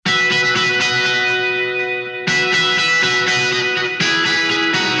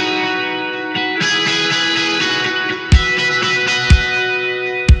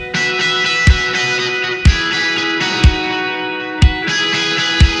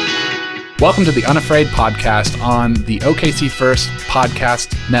Welcome to the Unafraid podcast on the OKC First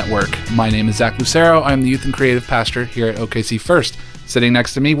Podcast Network. My name is Zach Lucero. I'm the Youth and Creative Pastor here at OKC First. Sitting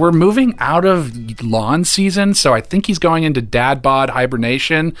next to me, we're moving out of lawn season, so I think he's going into dad bod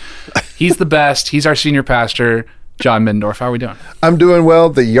hibernation. He's the best. He's our senior pastor, John Middendorf. How are we doing? I'm doing well.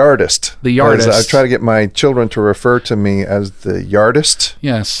 The yardist. The yardist. I try to get my children to refer to me as the yardist.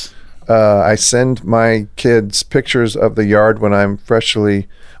 Yes. I send my kids pictures of the yard when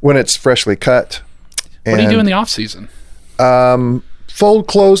it's freshly cut. What do you do in the off season? Fold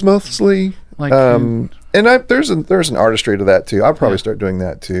clothes mostly. Like, there's an artistry to that too. I'll probably start doing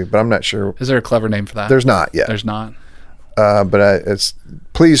that too, but I'm not sure. Is there a clever name for that? There's not yet. There's not.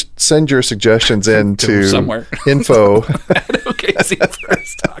 Please send your suggestions in to somewhere. info at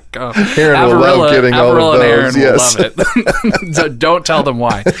OKCFirst.com. Aaron will love getting all of those. And Aaron yes. will love it. So don't tell them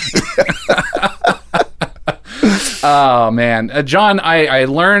why. Oh, man. John, I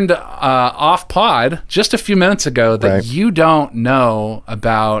learned off pod just a few minutes ago that you don't know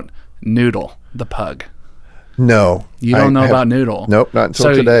about Noodle, the pug. No. You don't know about Noodle? Nope, not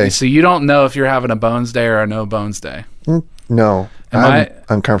until today. So you don't know if you're having a Bones Day or a no Bones Day? No. I'm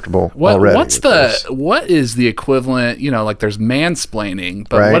uncomfortable already. What is the equivalent, like there's mansplaining,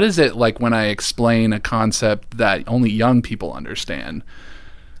 but right. What is it like when I explain a concept that only young people understand?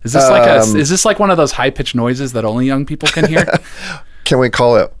 Is this like one of those high-pitched noises that only young people can hear? Can we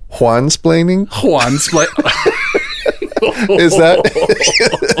call it Juansplaining?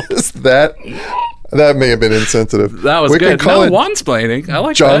 Is that may have been insensitive. That was good. Juansplaining. I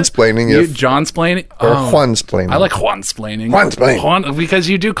like Johnsplaining. Johnsplaining or Juansplaining. I like Juansplaining. Juansplaining. Because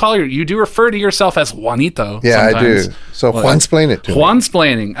you do refer to yourself as Juanito. Yeah, sometimes. I do. So Juansplain it to me.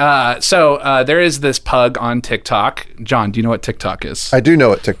 Juansplaining. So there is this pug on TikTok. John, do you know what TikTok is? I do know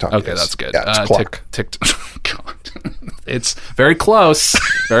what TikTok is. Okay, that's good. Yeah, it's clock. God. It's very close.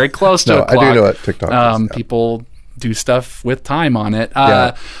 Very close to a clock. I do know what TikTok is. Yeah. People do stuff with time on it.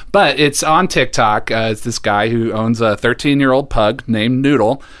 But it's on TikTok. It's this guy who owns a 13-year-old pug named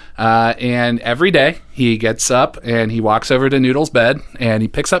Noodle. And every day he gets up and he walks over to Noodle's bed and he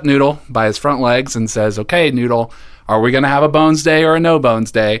picks up Noodle by his front legs and says, "Okay, Noodle, are we going to have a Bones Day or a no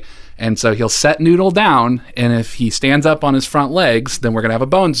Bones Day?" And so he'll set Noodle down, and if he stands up on his front legs, then we're going to have a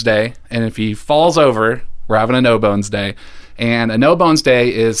Bones Day. And if he falls over, we're having a no Bones Day. And a no Bones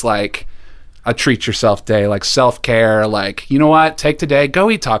Day is like a treat yourself day, like self-care, like, you know what, take today, go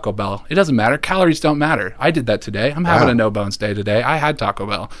eat Taco Bell. It doesn't matter. Calories don't matter. I did that today. I'm having a no bones day today. I had Taco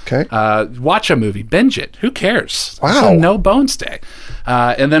Bell. Okay. Watch a movie, binge it. Who cares? Wow. It's a no bones day.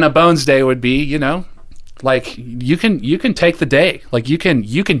 And then a bones day would be, like you can take the day. Like you can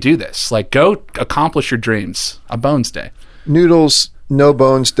do this. Like go accomplish your dreams. A bones day. Noodle's no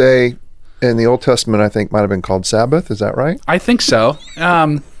bones day in the Old Testament, I think, might have been called Sabbath. Is that right? I think so.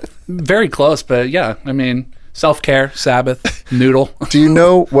 Very close, but yeah, I mean, self-care, Sabbath, Noodle. Do you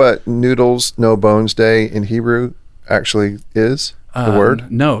know what Noodle's no bones day in Hebrew actually is? The word?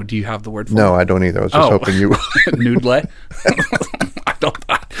 No. Do you have the word for it? No, I don't either. I was just hoping you would. Noodle? I don't.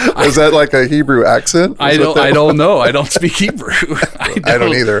 Is that like a Hebrew accent? I don't know. I don't speak Hebrew. I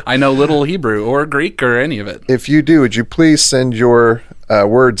don't either. I know little Hebrew or Greek or any of it. If you do, would you please send your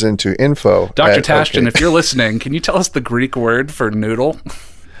words into info? Dr. Tashton, if you're listening, can you tell us the Greek word for noodle?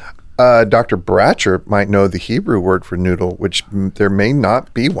 Dr. Bratcher might know the Hebrew word for noodle, which there may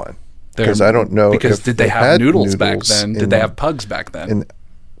not be one. Because I don't know. Because did they have noodles back then? Did they have pugs back then?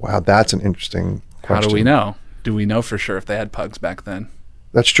 Wow, that's an interesting question. How do we know? Do we know for sure if they had pugs back then?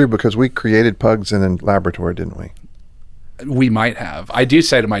 That's true, because we created pugs in a laboratory, didn't we? We might have. I do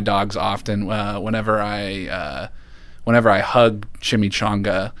say to my dogs often, whenever I hug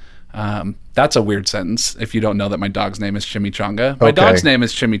Chimichanga, that's a weird sentence if you don't know that my dog's name is Chimichanga. My dog's name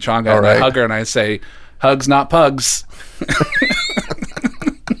is Chimichanga, and I hug her and I say, "Hugs, not pugs."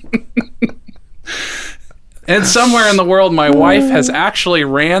 And somewhere in the world, my wife has actually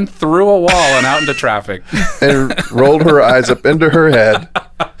ran through a wall and out into traffic. And rolled her eyes up into her head.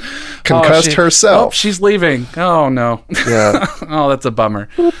 Concussed herself. Oh, she's leaving. Oh, no. Yeah. Oh, that's a bummer.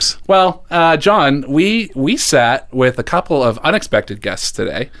 Oops. Well, John, we sat with a couple of unexpected guests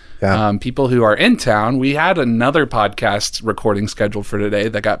today. Yeah. People who are in town. We had another podcast recording scheduled for today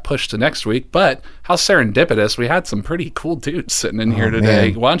that got pushed to next week, but how serendipitous. We had some pretty cool dudes sitting in here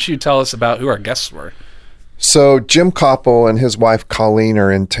today. Man. Why don't you tell us about who our guests were? So Jim Koppel and his wife Colleen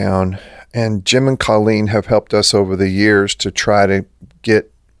are in town, and Jim and Colleen have helped us over the years to try to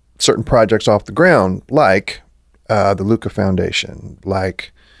get certain projects off the ground, like the Luca Foundation,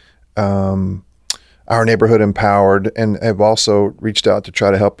 like Our Neighborhood Empowered, and have also reached out to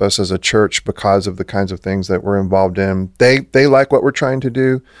try to help us as a church because of the kinds of things that we're involved in. They like what we're trying to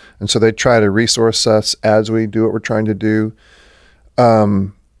do, and so they try to resource us as we do what we're trying to do.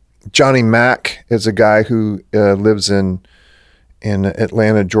 Johnny Mack is a guy who lives in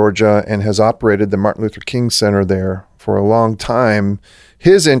Atlanta, Georgia, and has operated the Martin Luther King Center there for a long time.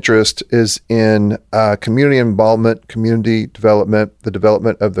 His interest is in community involvement, community development, the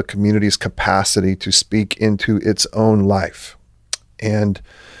development of the community's capacity to speak into its own life. And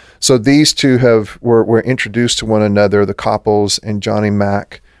so these two were introduced to one another. The Coppels and Johnny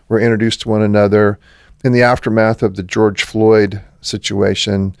Mack were introduced to one another in the aftermath of the George Floyd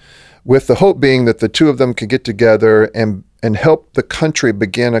situation, with the hope being that the two of them could get together and help the country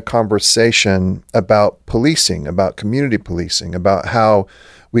begin a conversation about policing, about community policing, about how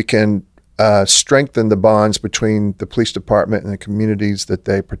we can strengthen the bonds between the police department and the communities that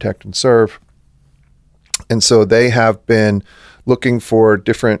they protect and serve. And so they have been looking for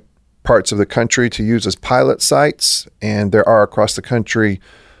different parts of the country to use as pilot sites, and there are across the country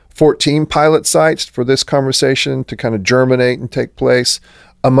 14 pilot sites for this conversation to kind of germinate and take place.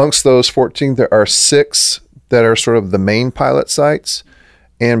 Amongst those 14, there are 6 that are sort of the main pilot sites.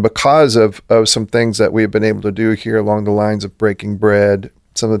 And because of some things that we've been able to do here along the lines of Breaking Bread,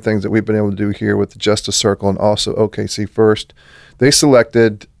 some of the things that we've been able to do here with the Justice Circle and also OKC First, they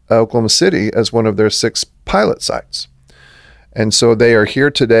selected Oklahoma City as one of their 6 pilot sites. And so they are here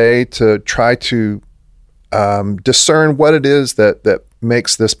today to try to discern what it is that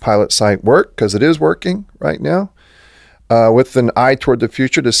makes this pilot site work, because it is working right now, with an eye toward the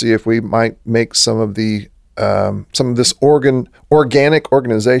future to see if we might make some of this organic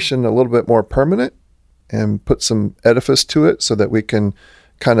organization a little bit more permanent and put some edifice to it so that we can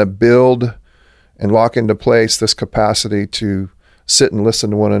kind of build and lock into place this capacity to sit and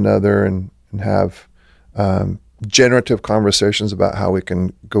listen to one another and have generative conversations about how we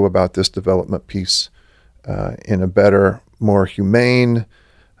can go about this development piece in a better, more humane,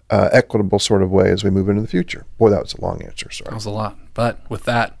 equitable sort of way as we move into the future. Boy, that was a long answer. Sorry. That was a lot. But with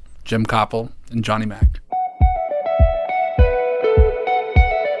that, Jim Koppel and Johnny Mack.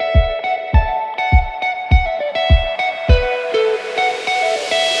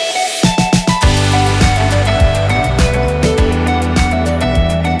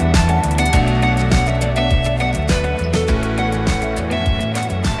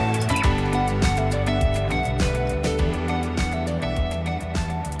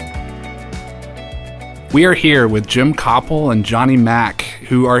 We are here with Jim Koppel and Johnny Mack,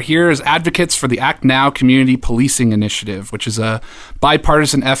 who are here as advocates for the Act Now Community Policing Initiative, which is a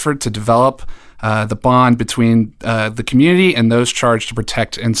bipartisan effort to develop the bond between the community and those charged to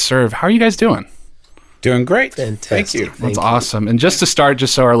protect and serve. How are you guys doing? Doing great. Fantastic. Thank you. That's awesome. And just to start,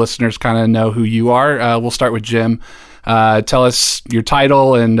 just so our listeners kind of know who you are, we'll start with Jim. Tell us your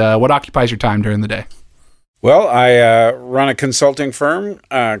title and what occupies your time during the day. Well, I run a consulting firm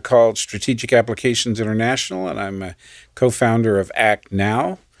called Strategic Applications International, and I'm a co-founder of Act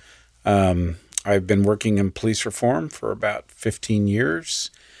Now. I've been working in police reform for about 15 years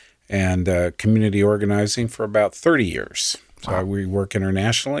and community organizing for about 30 years. So we work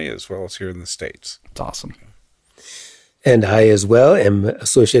internationally as well as here in the States. That's awesome. And I as well am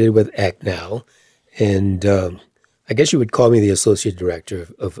associated with Act Now. And I guess you would call me the associate director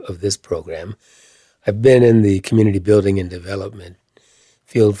of this program. I've been in the community building and development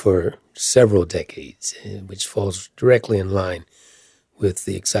field for several decades, which falls directly in line with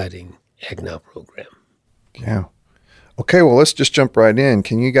the exciting Act Now program. Yeah. Okay, well, let's just jump right in.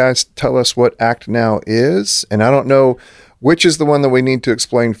 Can you guys tell us what Act Now is? And I don't know which is the one that we need to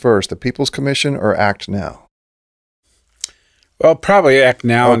explain first, the People's Commission or Act Now? Well, probably Act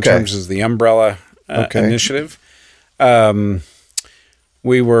Now in terms of the umbrella initiative.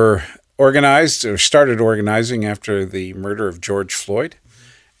 We were organized or started organizing after the murder of George Floyd.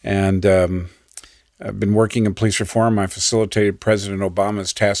 And I've been working in police reform. I facilitated President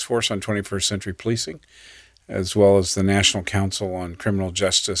Obama's task force on 21st century policing, as well as the National Council on Criminal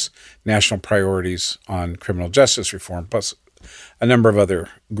Justice, National Priorities on Criminal Justice Reform, plus a number of other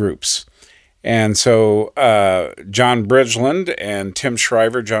groups. And so John Bridgeland and Tim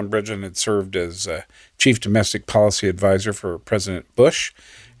Shriver, John Bridgeland had served as Chief Domestic Policy Advisor for President Bush,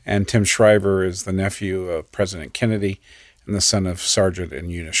 and Tim Shriver is the nephew of President Kennedy and the son of Sergeant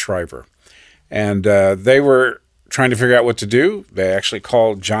and Eunice Shriver. And they were trying to figure out what to do. They actually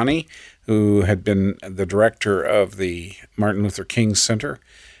called Johnny, who had been the director of the Martin Luther King Center,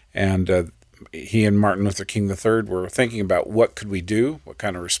 and he and Martin Luther King III were thinking about what could we do, what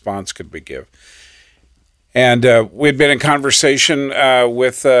kind of response could we give. And we'd been in conversation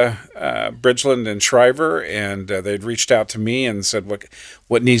with Bridgeland and Shriver, and they'd reached out to me and said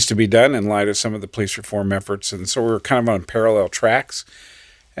what needs to be done in light of some of the police reform efforts. And so we were kind of on parallel tracks.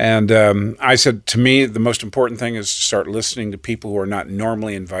 And I said, to me, the most important thing is to start listening to people who are not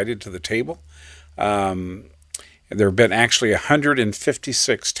normally invited to the table. There have been actually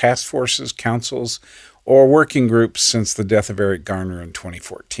 156 task forces, councils, or working groups since the death of Eric Garner in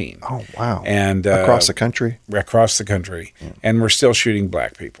 2014. Oh, wow. And across the country? Across the country. Yeah. And we're still shooting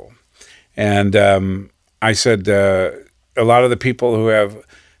black people. And I said, a lot of the people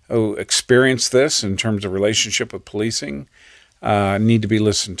who experience this in terms of relationship with policing need to be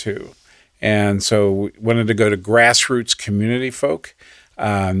listened to. And so we wanted to go to grassroots community folk,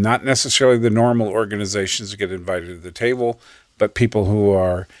 not necessarily the normal organizations that get invited to the table, but people who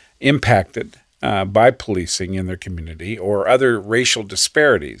are impacted by policing in their community or other racial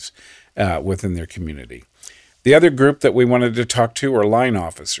disparities within their community. The other group that we wanted to talk to are line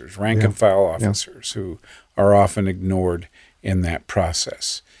officers, rank and file officers, who are often ignored in that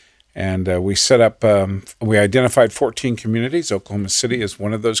process. And we set up, we identified 14 communities. Oklahoma City is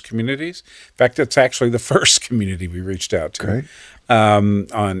one of those communities. In fact, it's actually the first community we reached out to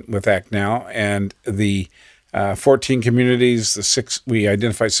with Act Now. And the 14 communities, we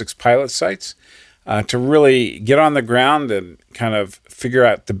identified 6 pilot sites to really get on the ground and kind of figure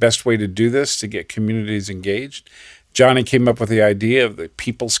out the best way to do this to get communities engaged. Johnny came up with the idea of the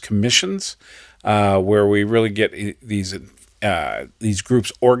People's Commissions, where we really get these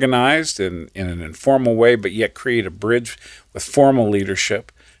groups organized in an informal way, but yet create a bridge with formal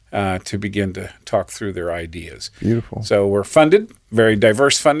leadership to begin to talk through their ideas. Beautiful. So we're funded, very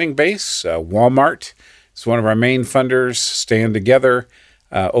diverse funding base. Walmart is one of our main funders, Stand Together,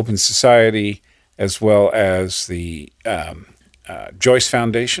 Open Society, as well as the Joyce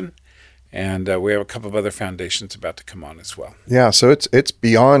Foundation. And we have a couple of other foundations about to come on as well. Yeah, so it's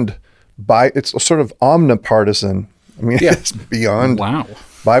beyond, it's sort of omnipartisan. I mean, it's beyond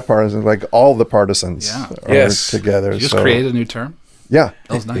bipartisan, like all the partisans are together. You just created a new term? Yeah,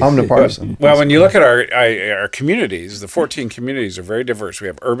 that was nice. Omnipartisan. Well, when you look at our communities, the 14 communities are very diverse. We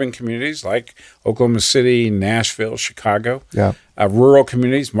have urban communities like Oklahoma City, Nashville, Chicago. Yeah. Rural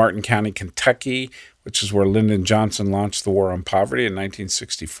communities, Martin County, Kentucky, which is where Lyndon Johnson launched the War on Poverty in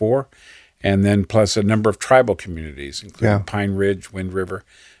 1964. And then plus a number of tribal communities, including Pine Ridge, Wind River,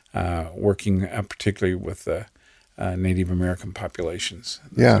 working particularly with Native American populations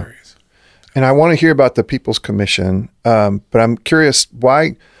in those areas. And I want to hear about the People's Commission, but I'm curious,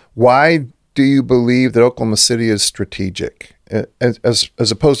 why do you believe that Oklahoma City is strategic?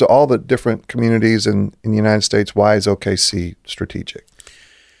 As opposed to all the different communities in the United States, why is OKC strategic?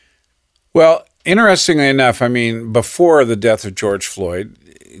 Well, interestingly enough, I mean, before the death of George Floyd,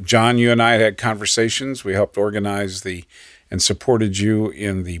 John, you and I had conversations. We helped organize and supported you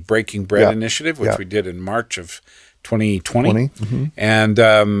in the Breaking Bread initiative, which we did in March of 2020. Mm-hmm.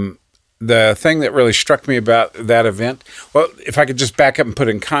 And the thing that really struck me about that event, well, if I could just back up and put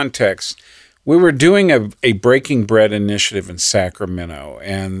in context, we were doing a Breaking Bread initiative in Sacramento,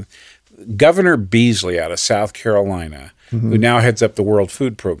 and Governor Beasley out of South Carolina, who now heads up the World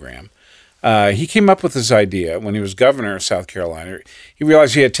Food Program, he came up with this idea when he was governor of South Carolina. He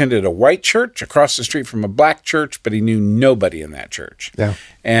realized he attended a white church across the street from a black church, but he knew nobody in that church. Yeah.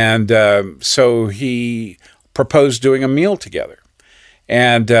 And so he proposed doing a meal together.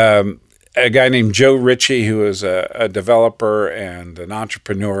 And a guy named Joe Ritchie, who is a developer and an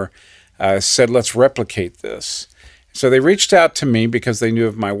entrepreneur, said, let's replicate this. So they reached out to me because they knew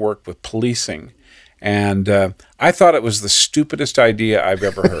of my work with policing. And I thought it was the stupidest idea I've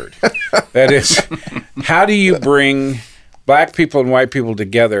ever heard. That is, how do you bring black people and white people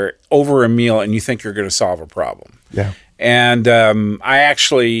together over a meal and you think you're going to solve a problem? Yeah. And I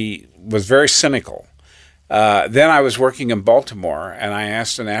actually was very cynical. Then I was working in Baltimore, and I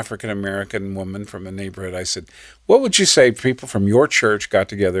asked an African-American woman from a neighborhood, I said, what would you say if people from your church got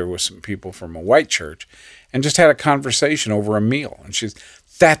together with some people from a white church and just had a conversation over a meal? And she's,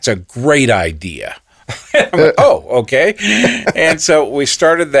 that's a great idea. I'm like, oh, okay. And so we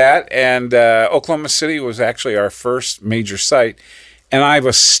started that, and Oklahoma City was actually our first major site, and I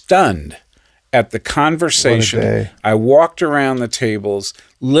was stunned at the conversation. I walked around the tables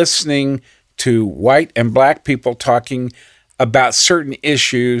listening to white and black people talking about certain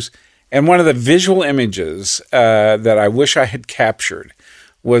issues, and one of the visual images that I wish I had captured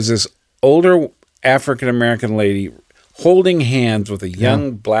was this older African-American lady holding hands with a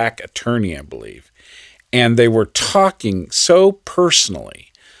young black attorney, I believe. And they were talking so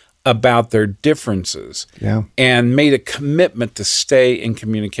personally about their differences and made a commitment to stay in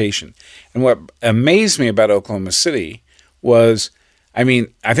communication. And what amazed me about Oklahoma City was, I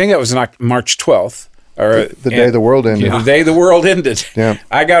think that was March 12th. The day the world ended. The day the world ended. Yeah.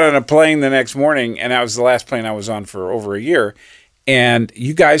 I got on a plane the next morning, and that was the last plane I was on for over a year. And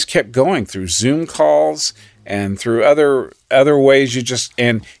you guys kept going through Zoom calls and through other ways.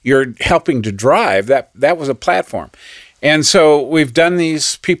 And you're helping to drive. That was a platform. And so we've done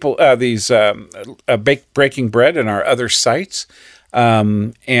these breaking bread in our other sites,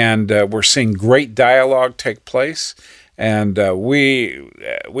 and we're seeing great dialogue take place. And we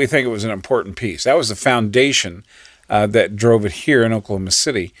think it was an important piece. That was the foundation that drove it here in Oklahoma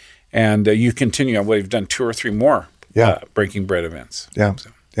City. And you continue. We've done 2 or 3 more breaking bread events. Yeah,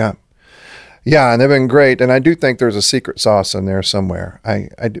 so. Yeah, and they've been great. And I do think there's a secret sauce in there somewhere.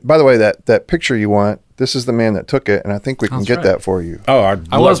 By the way, that picture you want, this is the man that took it, and I think we can get that for you. Oh,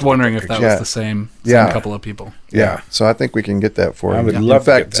 I was wondering if that was the same couple of people. Yeah, so I think we can get that for you. I would love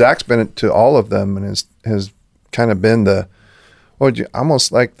to get that. Zach's been to all of them and has kind of been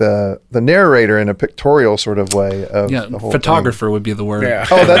almost like the narrator in a pictorial sort of way of the whole photographer thing.uld be the word. Yeah.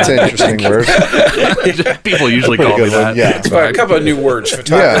 Oh, that's an interesting word. People usually call me that. Yeah, it's a couple of new words: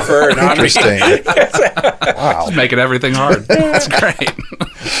 photographer and interesting. Wow, just making everything hard. That's great.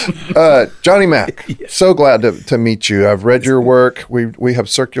 Johnny Mack, so glad to meet you. I've read your work. We have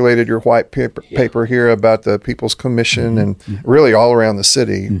circulated your white paper here about the People's Commission and really all around the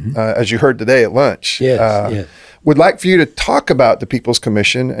city, as you heard today at lunch. Yes. Would like for you to talk about the People's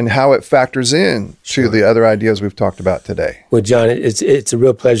Commission and how it factors in to the other ideas we've talked about today. Well, John, it's a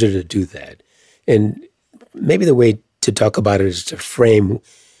real pleasure to do that. And maybe the way to talk about it is to frame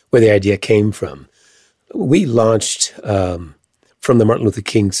where the idea came from. We launched from the Martin Luther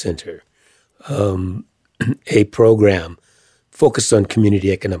King Center a program focused on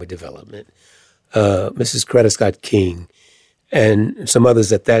community economic development. Mrs. Coretta Scott King and some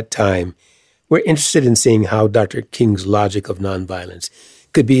others at that time were interested in seeing how Dr. King's logic of nonviolence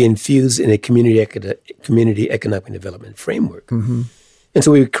could be infused in a community economic development framework. Mm-hmm. And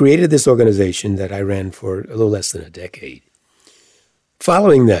so we created this organization that I ran for a little less than a decade.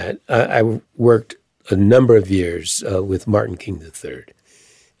 Following that, I worked a number of years with Martin King III.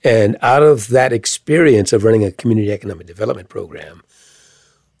 And out of that experience of running a community economic development program,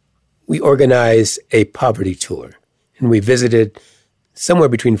 we organized a poverty tour. And we visited somewhere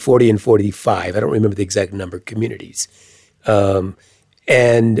between 40 and 45, I don't remember the exact number, communities.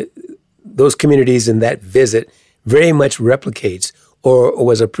 And those communities in that visit very much replicates or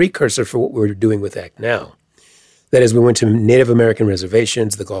was a precursor for what we're doing with Act Now. That is, we went to Native American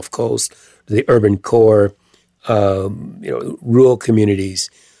reservations, the Gulf Coast, the urban core, rural communities,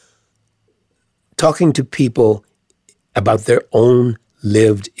 talking to people about their own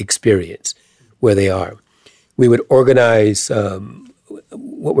lived experience, where they are. We would organize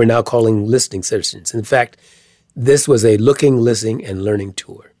what we're now calling listening sessions. In fact, this was a looking, listening, and learning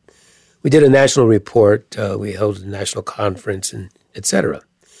tour. We did a national report. We held a national conference, and et cetera.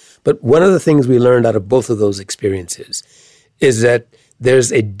 But one of the things we learned out of both of those experiences is that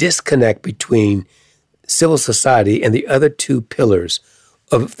there's a disconnect between civil society and the other 2 pillars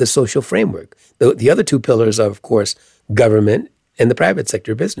of the social framework. The other 2 pillars are, of course, government and the private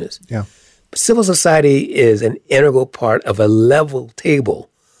sector business. Yeah. But civil society is an integral part of a level table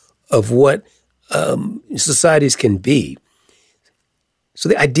of what societies can be. So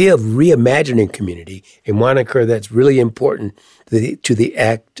the idea of reimagining community, a moniker that's really important to the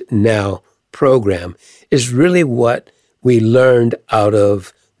Act Now program, is really what we learned out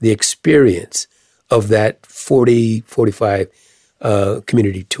of the experience of that 45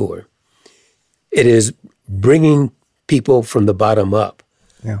 community tour. It is bringing people from the bottom up.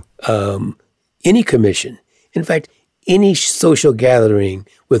 Yeah. Any commission, in fact, any social gathering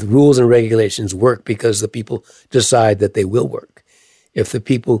with rules and regulations work because the people decide that they will work. If the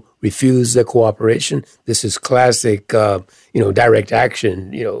people refuse their cooperation, this is classic, direct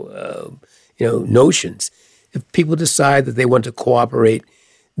action, notions. If people decide that they want to cooperate,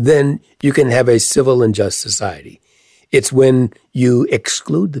 then you can have a civil and just society. It's when you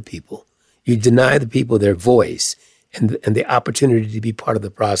exclude the people, you deny the people their voice and the opportunity to be part of the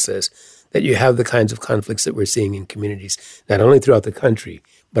process, that you have the kinds of conflicts that we're seeing in communities, not only throughout the country,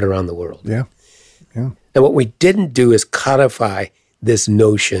 but around the world. Yeah. And what we didn't do is codify this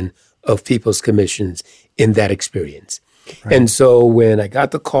notion of people's commissions in that experience. Right. And so when I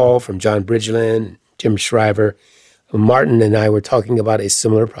got the call from John Bridgeland, Tim Shriver, Martin and I were talking about a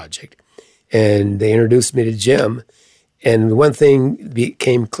similar project, and they introduced me to Jim. And one thing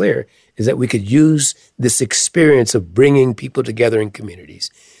became clear is that we could use this experience of bringing people together in communities,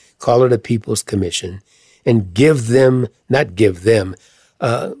 call it a People's Commission, and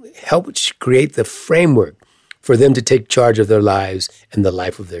help create the framework for them to take charge of their lives and the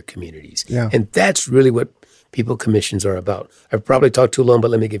life of their communities. Yeah. And that's really what People Commissions are about. I've probably talked too long,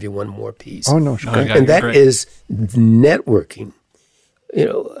 but let me give you one more piece. Oh, no, sure. And that is networking.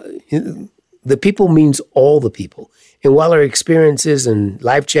 The people means all the people. And while our experiences and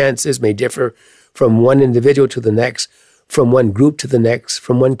life chances may differ from one individual to the next, from one group to the next,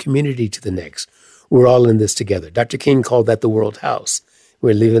 from one community to the next, we're all in this together. Dr. King called that the world house.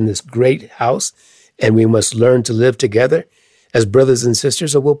 We live in this great house, and we must learn to live together as brothers and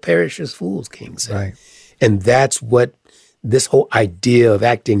sisters, or we'll perish as fools, King said. Right. And that's what this whole idea of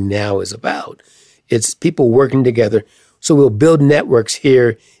acting now is about. It's people working together. So we'll build networks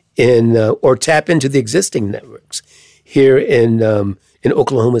here or tap into the existing networks here in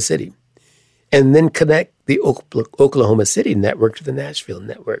Oklahoma City, and then connect the Oklahoma City network to the Nashville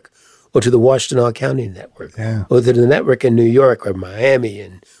network, or to the Washtenaw County network, or to the network in New York or Miami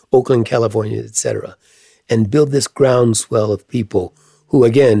and Oakland, California, et cetera, and build this groundswell of people who,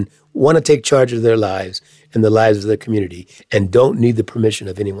 again, want to take charge of their lives and the lives of their community and don't need the permission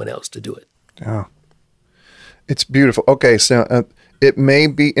of anyone else to do it. Yeah. It's beautiful. Okay, so it may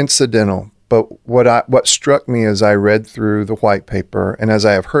be incidental, but what struck me as I read through the white paper, and as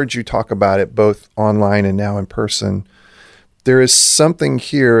I have heard you talk about it both online and now in person, there is something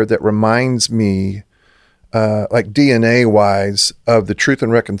here that reminds me, like DNA-wise, of the Truth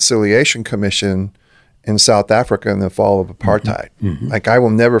and Reconciliation Commission in South Africa in the fall of apartheid. Mm-hmm. Like, I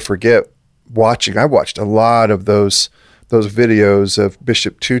will never forget I watched a lot of those videos of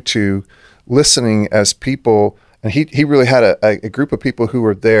Bishop Tutu listening as people, and he really had a group of people who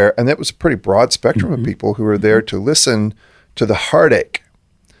were there, and it was a pretty broad spectrum of people who were there to listen to the heartache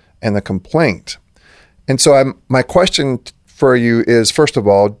and the complaint. And so my question for you is, first of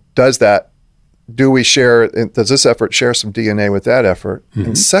all, does this effort share some DNA with that effort? Mm-hmm.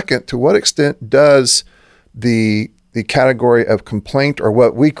 And second, to what extent does the category of complaint, or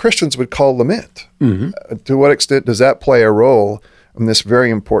what we Christians would call lament, to what extent does that play a role in this very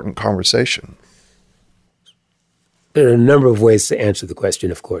important conversation? There are a number of ways to answer the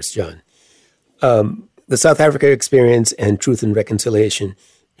question, of course, John. The South Africa experience and Truth and Reconciliation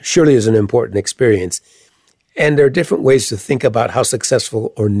surely is an important experience. And there are different ways to think about how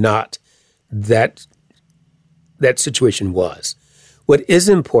successful or not that situation was. What is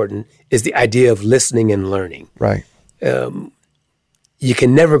important is the idea of listening and learning. Right. You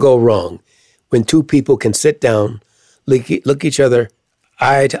can never go wrong when two people can sit down, look each other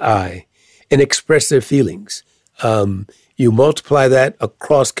eye to eye, and express their feelings. You multiply that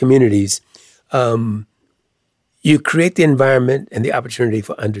across communities. You create the environment and the opportunity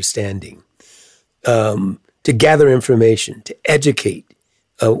for understanding, to gather information, to educate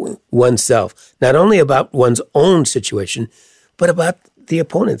oneself, not only about one's own situation, but about the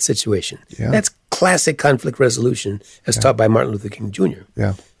opponent's situation. Yeah. That's classic conflict resolution as taught by Martin Luther King Jr.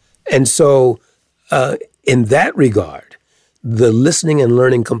 Yeah. And so in that regard, the listening and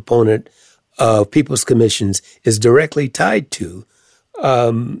learning component of People's Commissions is directly tied to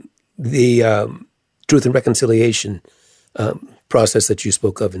the Truth and Reconciliation process that you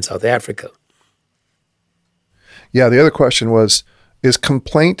spoke of in South Africa. Yeah, the other question was, is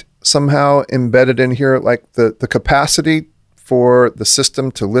complaint somehow embedded in here, like the capacity for the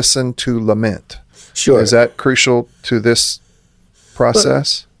system to listen to lament? Sure. Is that crucial to this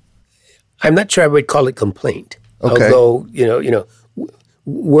process? Well, I'm not sure I would call it complaint. Okay. Although,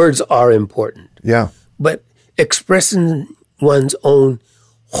 words are important. Yeah. But expressing one's own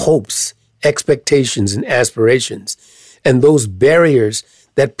hopes, expectations, and aspirations, and those barriers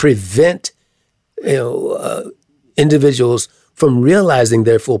that prevent individuals from realizing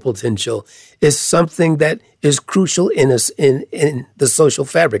their full potential is something that is crucial in the social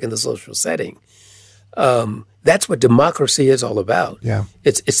fabric, in the social setting. That's what democracy is all about. Yeah.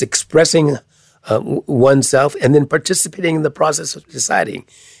 It's expressing oneself and then participating in the process of deciding.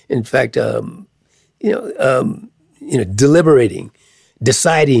 In fact, deliberating,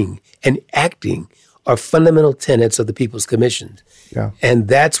 deciding, and acting are fundamental tenets of the People's Commission. Yeah. And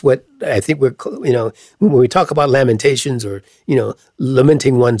that's what I think when we talk about lamentations or,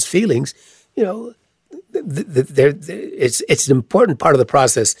 lamenting one's feelings, it's an important part of the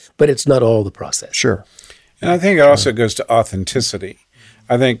process, but it's not all the process. Sure. And I think it also goes to authenticity.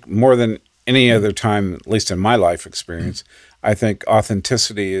 I think more than any other time, at least in my life experience, I think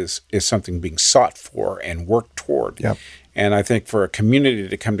authenticity is something being sought for and worked toward. Yep. And I think for a community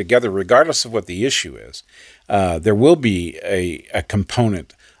to come together, regardless of what the issue is, there will be a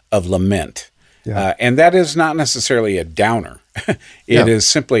component of lament. And that is not necessarily a downer. It is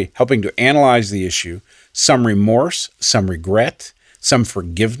simply helping to analyze the issue, some remorse, some regret, some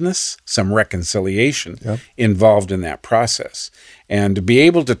forgiveness, some reconciliation involved in that process. And to be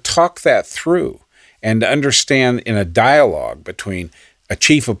able to talk that through and to understand in a dialogue between a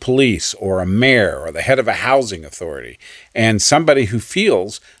chief of police or a mayor or the head of a housing authority and somebody who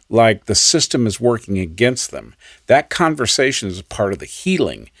feels like the system is working against them, that conversation is a part of the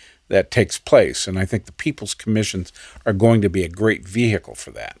healing that takes place. And I think the People's Commissions are going to be a great vehicle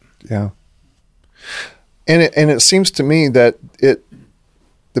for that. Yeah. And it seems to me that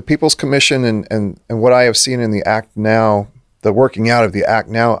the People's Commission and what I have seen in the Act Now, the working out of the Act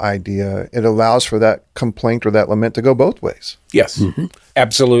Now idea, it allows for that complaint or that lament to go both ways. Yes,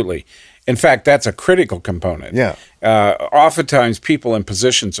 absolutely. In fact, that's a critical component. Yeah. Oftentimes people in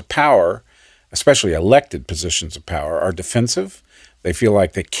positions of power, especially elected positions of power, are defensive. They feel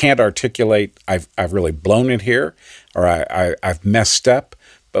like they can't articulate, I've really blown it here, or I've messed up.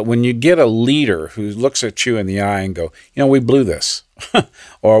 But when you get a leader who looks at you in the eye and go, we blew this,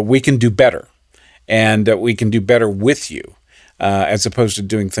 or we can do better, and we can do better with you, as opposed to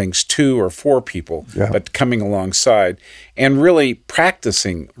doing things to or for people, but coming alongside and really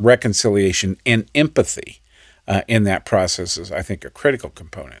practicing reconciliation and empathy in that process is, I think, a critical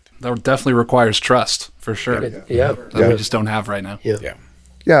component. That definitely requires trust, for sure. That we just don't have right now. Yeah.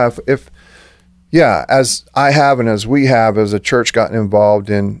 As I have and as we have as a church gotten involved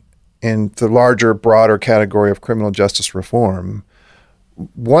in the larger, broader category of criminal justice reform,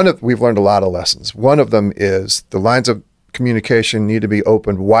 we've learned a lot of lessons. One of them is the lines of communication need to be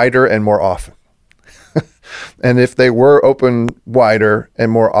opened wider and more often. And if they were open wider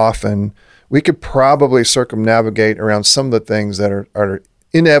and more often, we could probably circumnavigate around some of the things that are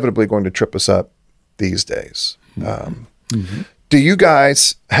inevitably going to trip us up these days. Do you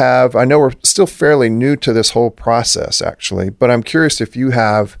guys have, I know we're still fairly new to this whole process actually, but I'm curious if you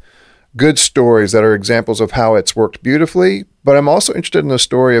have good stories that are examples of how it's worked beautifully, but I'm also interested in the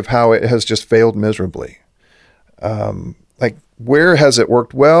story of how it has just failed miserably. Like, where has it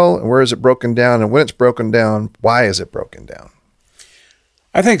worked well and where is it broken down? And when it's broken down, why is it broken down?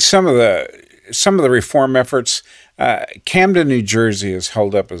 I think some of the reform efforts, Camden, New Jersey is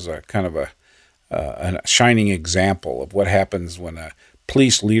held up as a kind of a shining example of what happens when a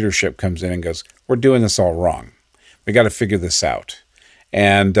police leadership comes in and goes, we're doing this all wrong. We got to figure this out.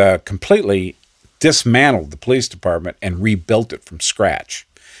 And completely dismantled the police department and rebuilt it from scratch.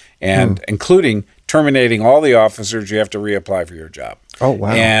 And including terminating all the officers, you have to reapply for your job. Oh,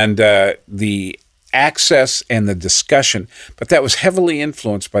 wow. And the access and the discussion, but that was heavily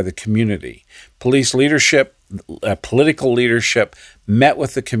influenced by the community. Police leadership, political leadership met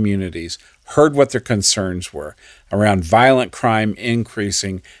with the communities, heard what their concerns were around violent crime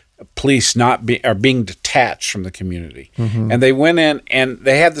increasing, police being detached from the community. And they went in and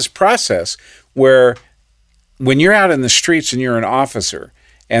they had this process where when you're out in the streets and you're an officer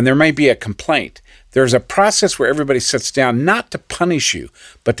and there may be a complaint, there's a process where everybody sits down not to punish you,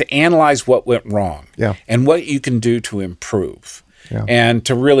 but to analyze what went wrong and what you can do to improve and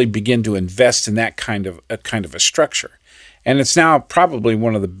to really begin to invest in that kind of a structure. And it's now probably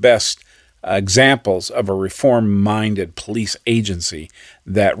one of the best examples of a reform-minded police agency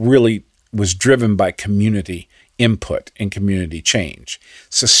that really was driven by community input and community change.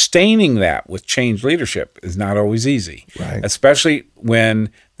 Sustaining that with change leadership is not always easy, especially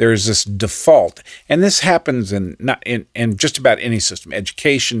when there's this default. And this happens in just about any system,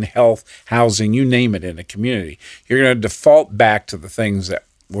 education, health, housing, you name it in a community. You're going to default back to the things that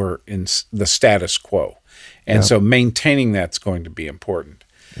were in the status quo. And so maintaining that's going to be important.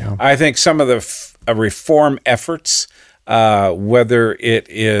 I think some of the reform efforts, whether it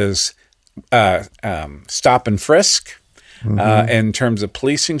is stop and frisk in terms of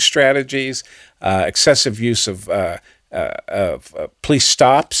policing strategies, excessive use of police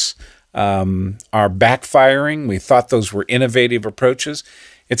stops are backfiring. We thought those were innovative approaches.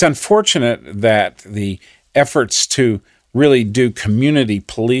 It's unfortunate that the efforts to really do community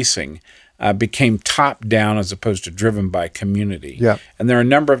policing became top-down as opposed to driven by community. And there are a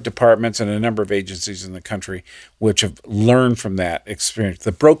number of departments and a number of agencies in the country which have learned from that experience.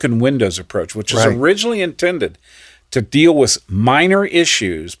 The broken windows approach, which is originally intended to deal with minor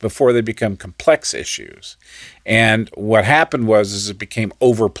issues before they become complex issues. And what happened was it became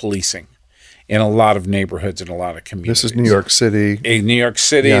over-policing. in a lot of neighborhoods and a lot of communities. This is New York City. New York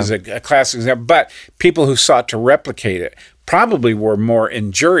City is a classic example. But people who sought to replicate it probably were more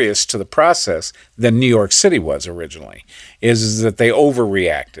injurious to the process than New York City was originally, is that they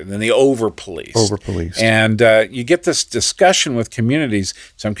overreacted and they over-policed. And you get this discussion with communities.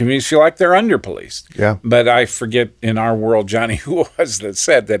 Some communities feel like they're under-policed. Yeah. But I forget in our world, Johnny, who was that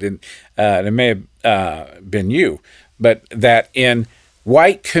said that it may have been you, but that in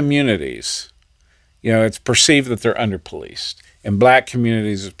white communities, it's perceived that they're under-policed. In black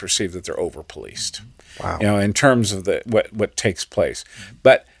communities, it's perceived that they're over-policed. Wow. In terms of what takes place.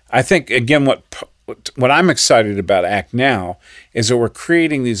 But I think, again, what I'm excited about Act Now is that we're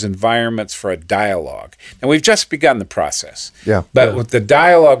creating these environments for a dialogue. And we've just begun the process. Yeah. But with the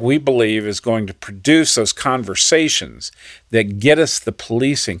dialogue, we believe is going to produce those conversations that get us the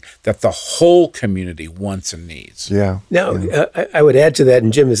policing that the whole community wants and needs. Yeah. Now, I would add to that,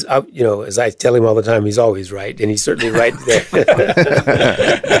 and Jim is, as I tell him all the time, he's always right, and he's certainly right there.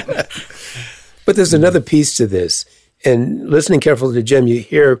 But there's another piece to this, and listening carefully to Jim, you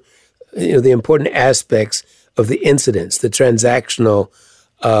hear, the important aspects of the incidents, the transactional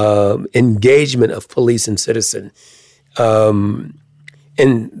engagement of police and citizen, and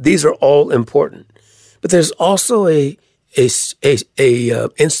these are all important. But there's also a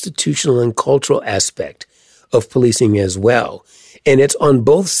institutional and cultural aspect of policing as well, and it's on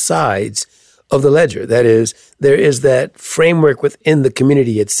both sides of the ledger. That is, there is that framework within the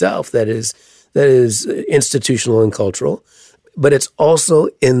community itself that is institutional and cultural, but it's also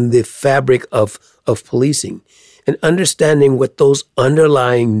in the fabric of policing and understanding what those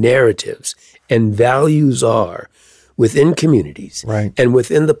underlying narratives and values are within communities and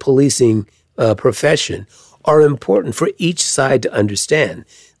within the policing profession are important for each side to understand.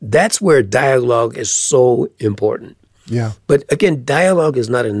 That's where dialogue is so important. Yeah. But again, dialogue is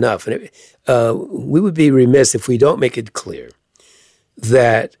not enough. And we would be remiss if we don't make it clear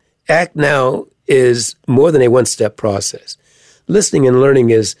that Act Now is more than a one-step process. Listening and learning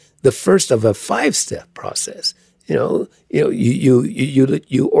is the first of a 5-step process. You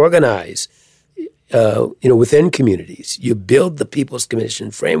organize, within communities. You build the People's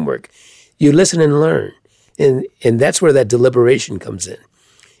Commission framework. You listen and learn, and that's where that deliberation comes in.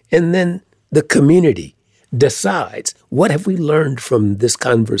 And then the community decides, what have we learned from this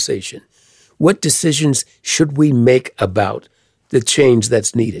conversation? What decisions should we make about the change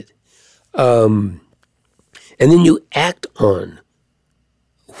that's needed? And then you act on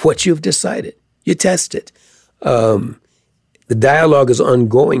what you've decided. You test it. The dialogue is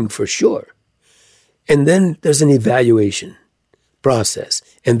ongoing for sure. And then there's an evaluation process,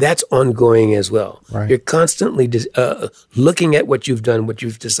 and that's ongoing as well. Right. You're constantly looking at what you've done, what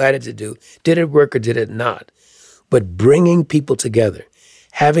you've decided to do. Did it work or did it not? But bringing people together,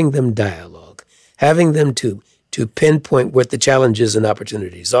 having them dialogue, having them to pinpoint what the challenges and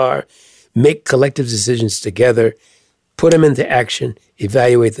opportunities are, make collective decisions together, put them into action,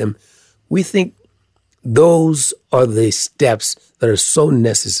 evaluate them. We think those are the steps that are so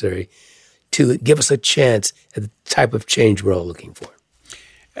necessary to give us a chance at the type of change we're all looking for.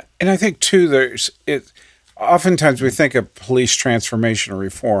 And I think, too, oftentimes we think of police transformation or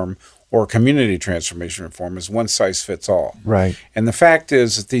reform or community transformation reform as one size fits all. Right. And the fact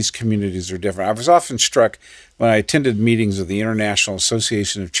is that these communities are different. I was often struck when I attended meetings of the International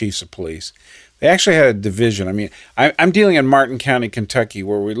Association of Chiefs of Police. They actually had a division. I mean, I'm dealing in Martin County, Kentucky,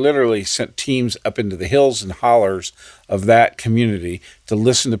 where we literally sent teams up into the hills and hollers of that community to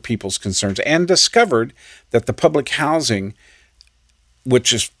listen to people's concerns, and discovered that the public housing,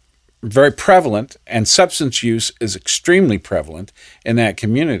 which is very prevalent, and substance use is extremely prevalent in that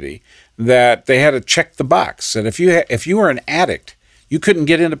community, that they had to check the box. That if you were an addict, you couldn't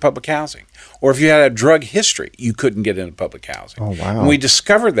get into public housing. Or if you had a drug history, you couldn't get into public housing. Oh, wow. And we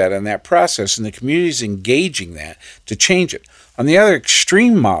discovered that in that process, and the community is engaging that to change it. On the other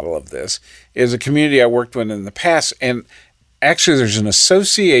extreme model of this is a community I worked with in the past, and actually there's an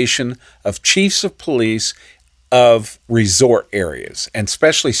association of chiefs of police of resort areas, and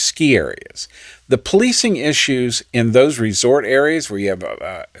especially ski areas. The policing issues in those resort areas where you have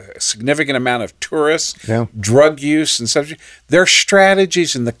a significant amount of tourists, drug use and such, their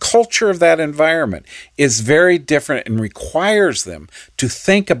strategies and the culture of that environment is very different and requires them to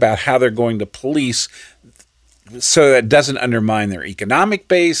think about how they're going to police so that it doesn't undermine their economic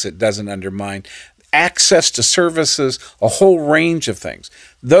base, it doesn't undermine access to services, a whole range of things.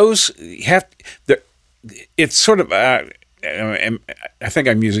 Those have... It's sort of, I think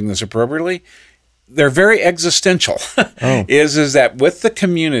I'm using this appropriately, they're very existential. Is that with the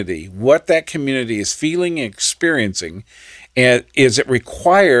community, what that community is feeling and experiencing, and is it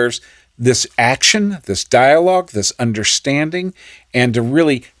requires this action, this dialogue, this understanding, and to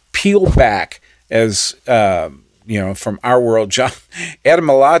really peel back as, from our world, John,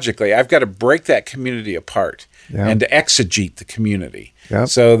 etymologically, I've got to break that community apart and to exegete the community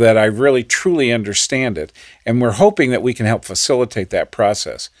so that I really truly understand it. And we're hoping that we can help facilitate that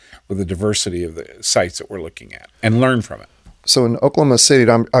process with the diversity of the sites that we're looking at and learn from it. So in Oklahoma City,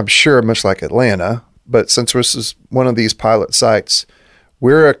 I'm sure much like Atlanta, but since this is one of these pilot sites,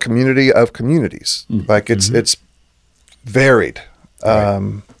 we're a community of communities. Like it's varied.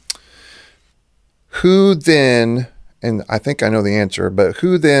 Right. Who then, and I think I know the answer, but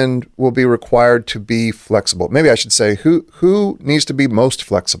who then will be required to be flexible? Maybe I should say who needs to be most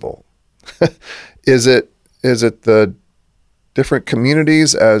flexible? Is it the different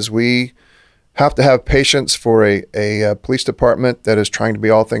communities, as we have to have patience for a police department that is trying to be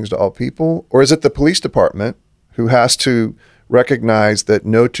all things to all people? Or is it the police department who has to recognize that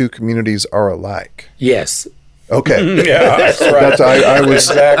no two communities are alike? Yes. Okay. Yeah, that's right. I was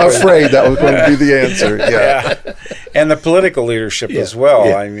afraid that was going to be the answer. Yeah. And the political leadership as well.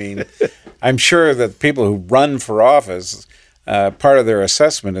 Yeah. I mean, I'm sure that people who run for office, part of their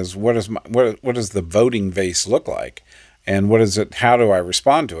assessment is what does the voting base look like? And what is it? How do I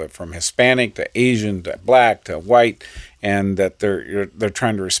respond to it? From Hispanic to Asian to Black to white, and that they're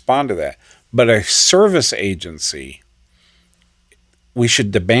trying to respond to that. But a service agency, we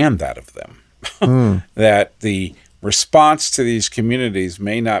should demand that of them. That the response to these communities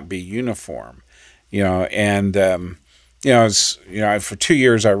may not be uniform, And for 2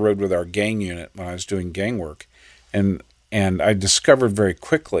 years I rode with our gang unit when I was doing gang work, and I discovered very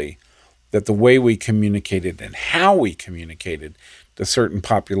quickly that the way we communicated and how we communicated to certain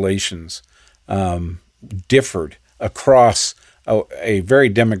populations differed across a very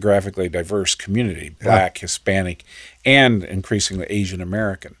demographically diverse community, Black, Hispanic, and increasingly Asian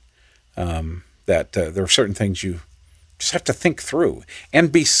American. That there are certain things you just have to think through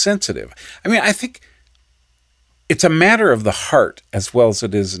and be sensitive. I mean, I think it's a matter of the heart as well as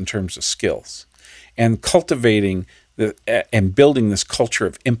it is in terms of skills. And cultivating and building this culture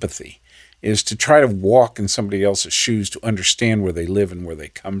of empathy is to try to walk in somebody else's shoes to understand where they live and where they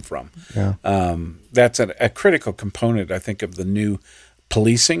come from. Yeah. That's a critical component, I think, of the new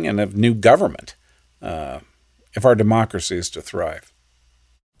policing and of new government if our democracy is to thrive.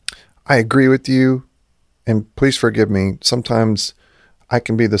 I agree with you, and please forgive me. Sometimes I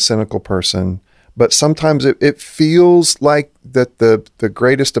can be the cynical person, but sometimes it feels like that the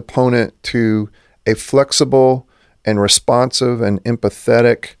greatest opponent to a flexible and responsive and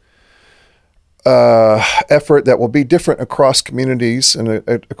empathetic effort that will be different across communities and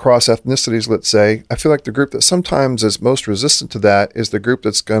across ethnicities, let's say, I feel like the group that sometimes is most resistant to that is the group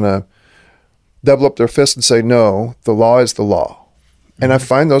that's going to double up their fist and say, no, the law is the law. And I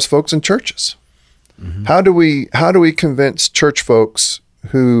find those folks in churches. How do we convince church folks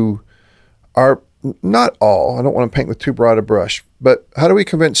who are not all, I don't want to paint with too broad a brush, but how do we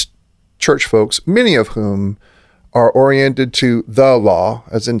convince church folks, many of whom are oriented to the law,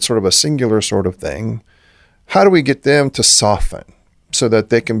 as in sort of a singular sort of thing, how do we get them to soften so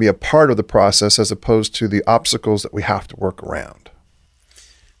that they can be a part of the process as opposed to the obstacles that we have to work around?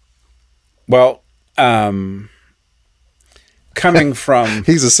 Well, coming from...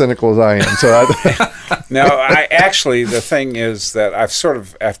 He's as cynical as I am. So No, the thing is that I've sort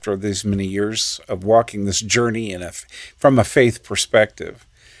of, after these many years of walking this journey from a faith perspective,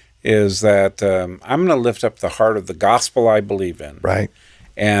 is that I'm going to lift up the heart of the gospel I believe in. Right.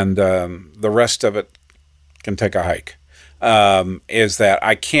 And the rest of it can take a hike. Is that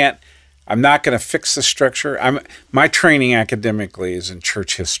I'm not going to fix the structure. My training academically is in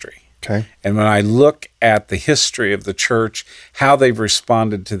church history. Okay. And when I look at the history of the church, how they've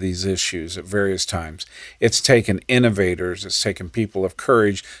responded to these issues at various times, it's taken innovators, it's taken people of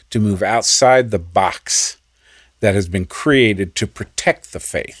courage to move outside the box that has been created to protect the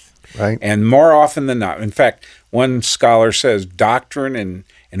faith. Right. And more often than not, in fact, one scholar says doctrine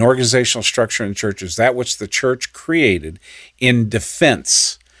and organizational structure in church is that which the church created in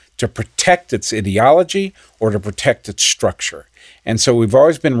defense to protect its ideology or to protect its structure. And so we've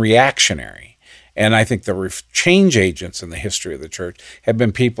always been reactionary. And I think the change agents in the history of the church have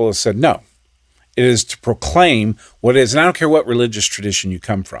been people who said, no, it is to proclaim what is, and I don't care what religious tradition you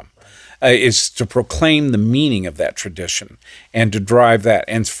come from, is to proclaim the meaning of that tradition and to drive that.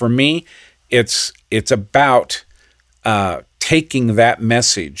 And for me, it's about taking that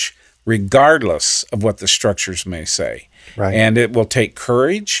message regardless of what the structures may say. Right. And it will take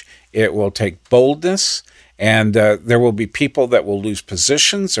courage, it will take boldness, and there will be people that will lose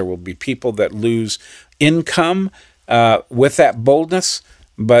positions, there will be people that lose income with that boldness,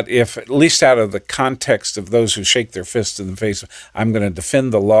 But if, at least out of the context of those who shake their fists in the face of, I'm going to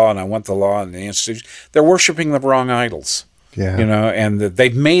defend the law and I want the law and the institution, they're worshiping the wrong idols. Yeah. And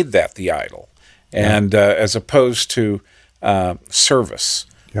they've made that the idol, and as opposed to service.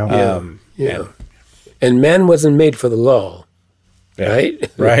 Yeah. And man wasn't made for the law,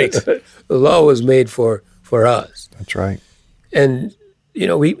 right? Right. The law was made for us. That's right. And,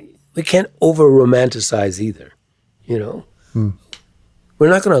 we can't over-romanticize either, We're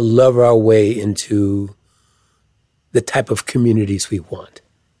not going to love our way into the type of communities we want.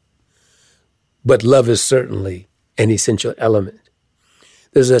 But love is certainly an essential element.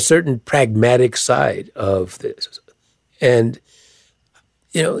 There's a certain pragmatic side of this. And,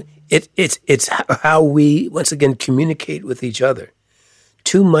 it's how we, once again, communicate with each other.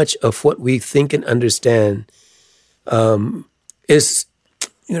 Too much of what we think and understand is,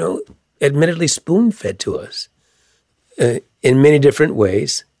 admittedly spoon-fed to us in many different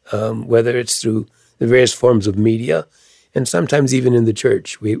ways, whether it's through the various forms of media and sometimes even in the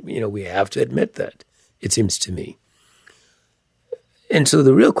church. We have to admit that, it seems to me. And so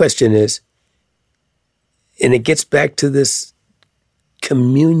the real question is, and it gets back to this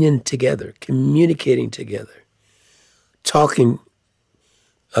communion together, communicating together, talking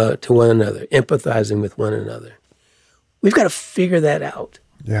to one another, empathizing with one another. We've got to figure that out.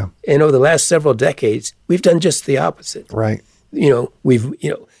 Yeah. And over the last several decades, we've done just the opposite. Right. Our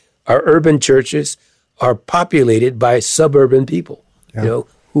urban churches are populated by suburban people,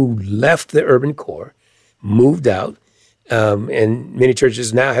 who left the urban core, moved out, and many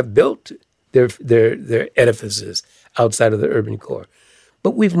churches now have built their edifices outside of the urban core.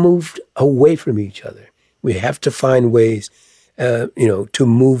 But we've moved away from each other. We have to find ways, to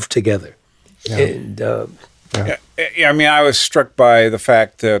move together. Yeah. And I was struck by the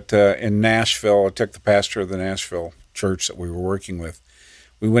fact that in Nashville, I took the pastor of the Nashville church that we were working with.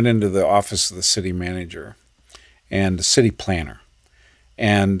 We went into the office of the city manager and the city planner,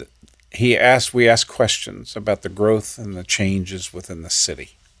 and we asked questions about the growth and the changes within the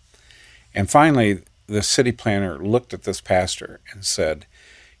city. And finally, the city planner looked at this pastor and said,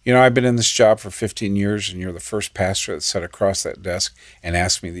 I've been in this job for 15 years, and you're the first pastor that sat across that desk and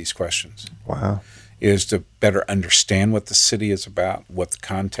asked me these questions. Wow. Is to better understand what the city is about, what the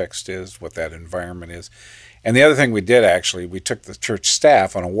context is, what that environment is. And the other thing we did, actually, we took the church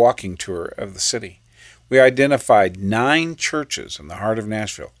staff on a walking tour of the city. We identified 9 churches in the heart of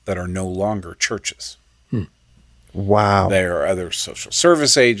Nashville that are no longer churches. Wow. There are other social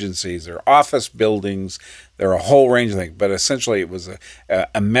service agencies, there are office buildings, there are a whole range of things, but essentially it was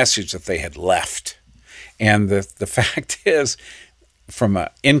a message that they had left. And the fact is, from an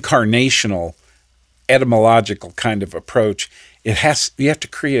incarnational, etymological kind of approach, you have to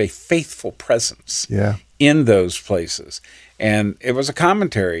create a faithful presence in those places. And it was a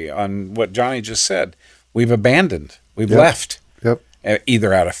commentary on what Johnny just said. We've abandoned, we've left,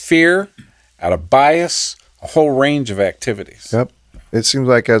 either out of fear, out of bias, a whole range of activities. Yep. It seems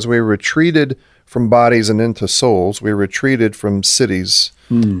like as we retreated from bodies and into souls, we retreated from cities,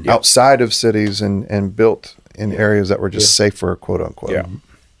 outside of cities, and built in areas that were just safer, quote unquote. Yeah,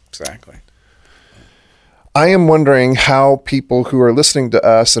 exactly. I am wondering how people who are listening to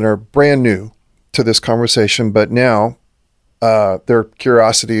us and are brand new to this conversation, but now their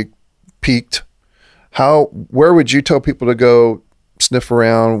curiosity piqued, where would you tell people to go sniff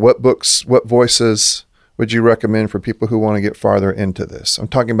around? What books, what voices would you recommend for people who want to get farther into this? I'm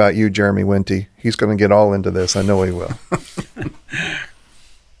talking about you, Jeremy Wente. He's going to get all into this. I know he will.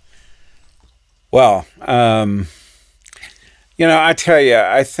 Well, I tell you,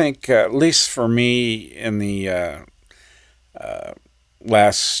 I think, at least for me in the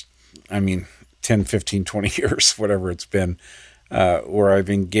last, 10, 15, 20 years, whatever it's been, where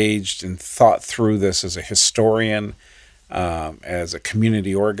I've engaged and thought through this as a historian, as a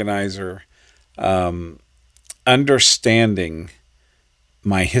community organizer, understanding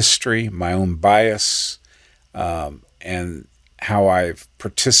my history, my own bias, and how I've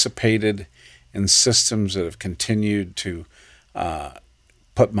participated in systems that have continued to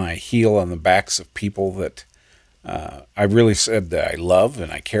put my heel on the backs of people that I really said that I love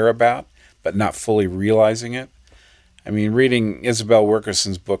and I care about, but not fully realizing it. Reading Isabel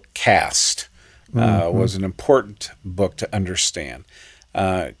Wilkerson's book, Caste, was an important book to understand.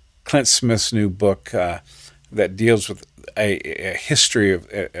 Clint Smith's new book that deals with a history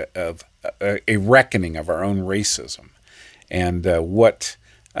of a reckoning of our own racism, and you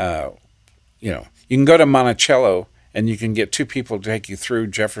can go to Monticello and you can get 2 people to take you through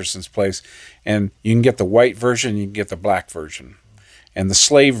Jefferson's Place, and you can get the white version, you can get the black version, and the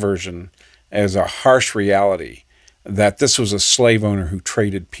slave version is a harsh reality that this was a slave owner who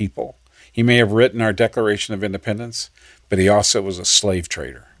traded people. He may have written our Declaration of Independence, but he also was a slave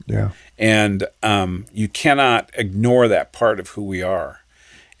trader. Yeah. And you cannot ignore that part of who we are.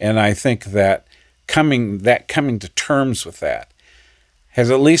 And I think that coming to terms with that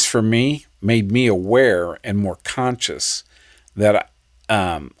has, at least for me, made me aware and more conscious that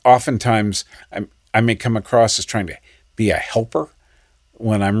oftentimes I may come across as trying to be a helper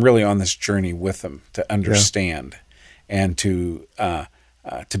when I'm really on this journey with them to understand and to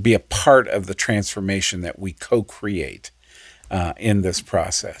be a part of the transformation that we co-create in this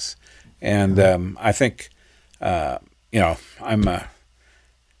process. And I think, the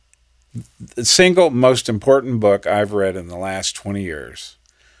single most important book I've read in the last 20 years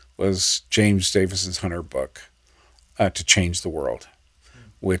was James Davison's Hunter book, To Change the World,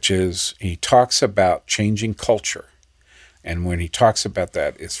 which is, he talks about changing culture. And when he talks about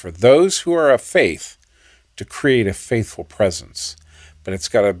that, it's for those who are of faith to create a faithful presence. But it's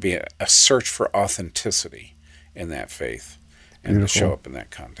got to be a search for authenticity in that faith and to show up in that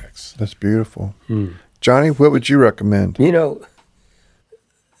context. That's beautiful. Johnny, what would you recommend?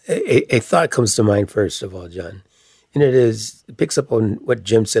 A thought comes to mind first of all, John. And it picks up on what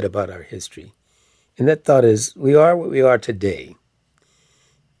Jim said about our history. And that thought is, we are what we are today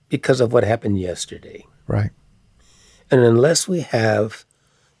because of what happened yesterday. Right. And unless we have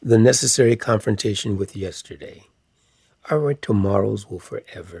the necessary confrontation with yesterday, our tomorrows will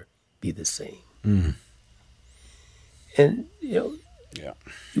forever be the same. And,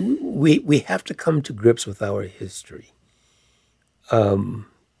 we have to come to grips with our history.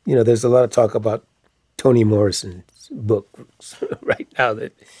 There's a lot of talk about Toni Morrison's books right now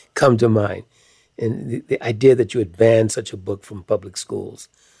that come to mind. And the idea that you would ban such a book from public schools.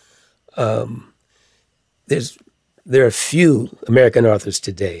 There are few American authors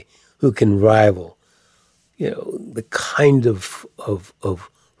today who can rival, the kind of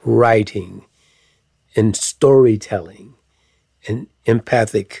writing and storytelling and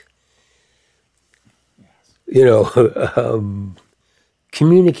empathic,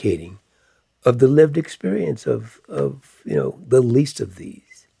 communicating of the lived experience of the least of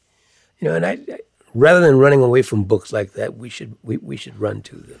these. And I rather than running away from books like that, we should run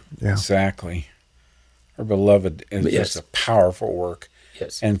to them. Yeah. Exactly. Our Beloved is just a powerful work.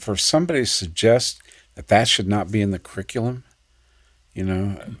 Yes. And for somebody to suggest that should not be in the curriculum,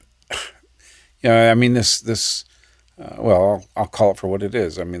 I'll call it for what it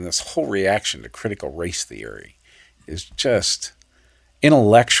is. I mean, this whole reaction to critical race theory is just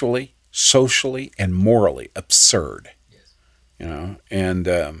intellectually, socially, and morally absurd. Yes. And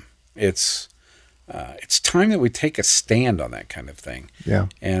it's time that we take a stand on that kind of thing. Yeah.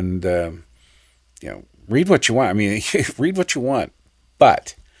 And read what you want. I mean, read what you want,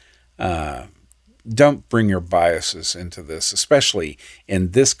 but don't bring your biases into this, especially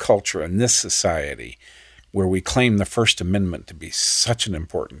in this culture and this society where we claim the First Amendment to be such an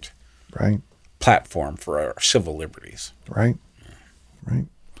important platform for our civil liberties. Right.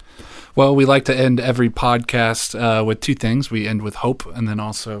 Well, we like to end every podcast with two things. We end with hope and then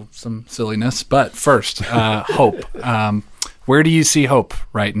also some silliness. But first, hope. Where do you see hope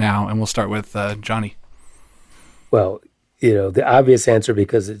right now? And we'll start with Johnny. Well, the obvious answer,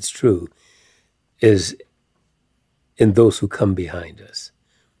 because it's true, is in those who come behind us.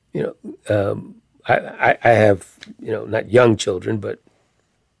 I have, not young children, but,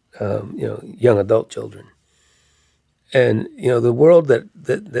 young adult children. And, the world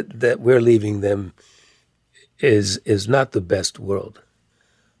that we're leaving them is not the best world.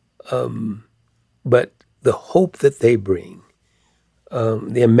 But the hope that they bring,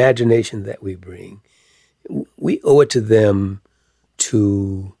 the imagination that we bring, we owe it to them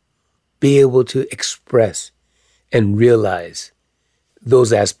to be able to express and realize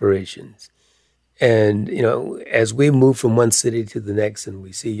those aspirations. And, as we move from one city to the next and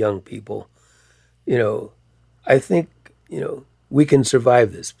we see young people, I think, we can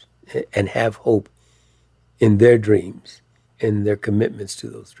survive this and have hope in their dreams and their commitments to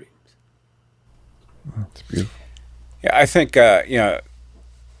those dreams. That's beautiful. Yeah, I think, the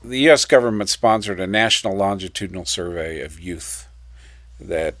U.S. government sponsored a national longitudinal survey of youth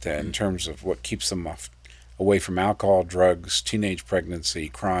that in terms of what keeps them away from alcohol, drugs, teenage pregnancy,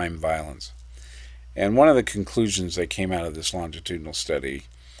 crime, violence. And one of the conclusions that came out of this longitudinal study,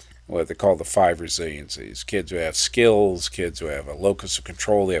 what they call the 5 resiliencies: kids who have skills, kids who have a locus of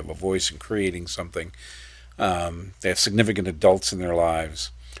control, they have a voice in creating something, they have significant adults in their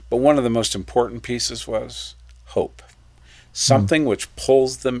lives. But one of the most important pieces was hope, something which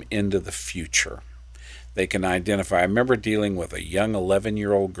pulls them into the future. They can identify. I remember dealing with a young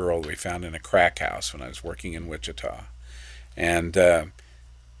 11-year-old girl we found in a crack house when I was working in Wichita. And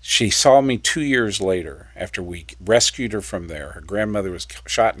she saw me 2 years later after we rescued her from there. Her grandmother was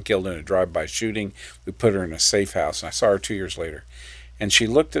shot and killed in a drive-by shooting. We put her in a safe house, and I saw her 2 years later. And she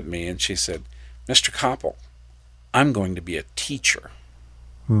looked at me and she said, "Mr. Koppel, I'm going to be a teacher."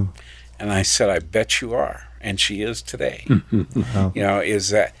 And I said, "I bet you are." And she is today. Is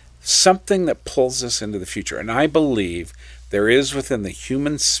that something that pulls us into the future? And I believe there is within the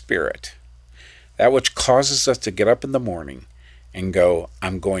human spirit that which causes us to get up in the morning and go,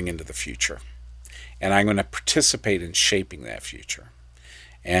 "I'm going into the future. And I'm going to participate in shaping that future."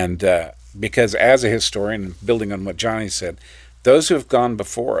 And because as a historian, building on what Johnny said, those who have gone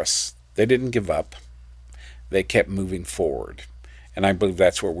before us, they didn't give up. They kept moving forward. And I believe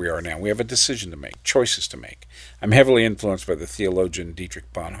that's where we are now. We have a decision to make, choices to make. I'm heavily influenced by the theologian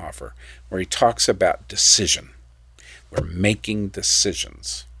Dietrich Bonhoeffer, where he talks about decision. We're making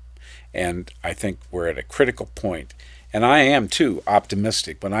decisions. And I think we're at a critical point. And I am, too,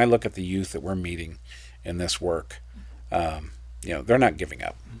 optimistic when I look at the youth that we're meeting in this work. They're not giving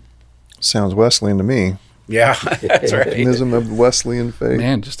up. Sounds Wesleyan to me. Yeah, that's right. Optimism of Wesleyan faith.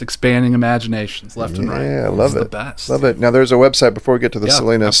 Man, just expanding imaginations left and right. Yeah, I love it. The best. Love it. Now, there's a website before we get to the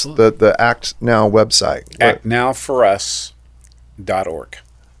Salinas, the Act Now website. ActNowForUs.org.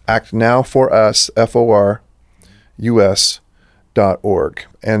 ActNowForUs, FORUS.org.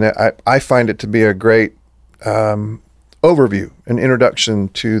 And I find it to be a great overview, an introduction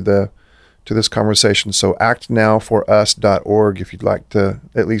to this conversation. So ActNowForUs.org if you'd like to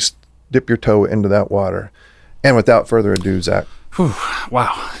at least dip your toe into that water. And without further ado, Zach. Whew,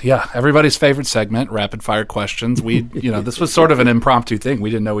 wow. Yeah. Everybody's favorite segment, rapid fire questions. This was sort of an impromptu thing. We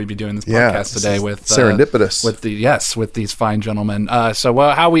didn't know we'd be doing this podcast today with serendipitous with these fine gentlemen. So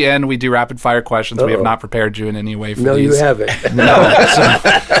how we end, we do rapid fire questions. We have not prepared you in any way for these. No, you haven't. No.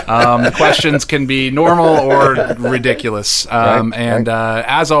 The questions can be normal or ridiculous.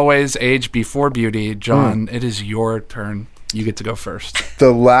 As always, age before beauty. John, it is your turn. You get to go first.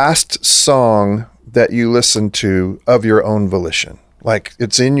 The last song that you listen to of your own volition. Like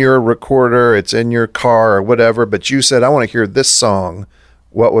it's in your recorder, it's in your car or whatever, but you said, "I want to hear this song."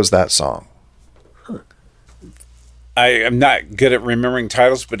 What was that song? I am not good at remembering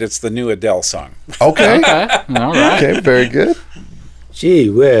titles, but it's the new Adele song. Okay. All right. Okay, very good. Gee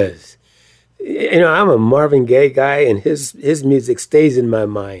whiz. I'm a Marvin Gaye guy, and his music stays in my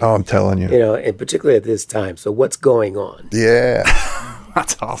mind. Oh, I'm telling you. And particularly at this time. So what's going on? Yeah.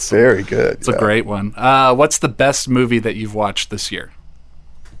 That's awesome. Very good. It's a great one. What's the best movie that you've watched this year?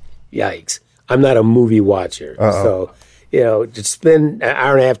 Yikes. I'm not a movie watcher. So, to spend an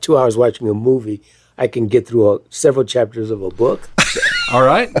hour and a half, 2 hours watching a movie, I can get through several chapters of a book. All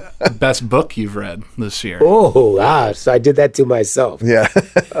right. Best book you've read this year? So I did that to myself. Yeah.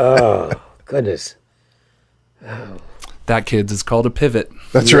 Oh, goodness. That, kids, is called a pivot.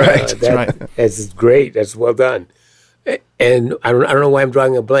 That's right. That's right. That's great. That's well done. And I don't know why I'm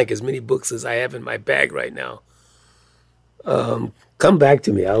drawing a blank. As many books as I have in my bag right now. Come back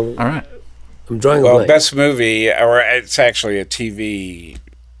to me. All right. I'm drawing a blank. Best movie, or it's actually a TV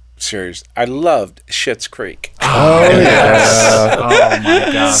series. I loved Schitt's Creek. Oh, yeah. Oh,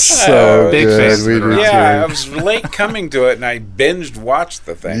 my gosh. So Big good. fan. We do too. I was late coming to it, and I binged watched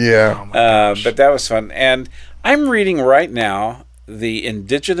the thing. Yeah. But that was fun. And I'm reading right now the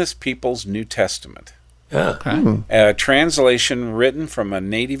Indigenous Peoples New Testament. Okay. A translation written from a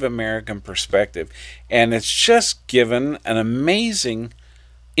Native American perspective. And it's just given an amazing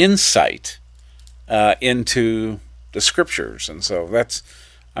insight into the scriptures. And so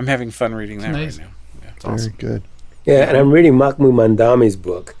I'm having fun reading that right now. Yeah. It's awesome. Very good. Yeah, and I'm reading Mahmoud Mandami's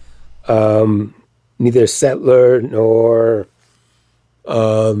book. Neither Settler nor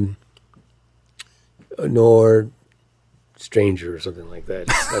Stranger or something like that.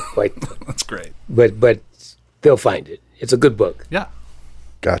 It's not quite. That's great. But they'll find it. It's a good book. Yeah.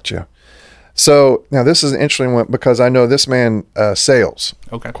 Gotcha. So now this is an interesting one because I know this man sails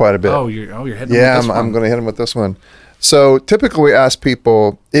quite a bit. Oh, you're hitting him with this one. I'm going to hit him with this one. So typically we ask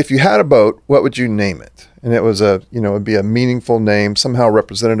people, if you had a boat, what would you name it? And it was it'd be a meaningful name, somehow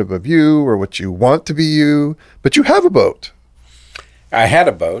representative of you or what you want to be you. But you have a boat. I had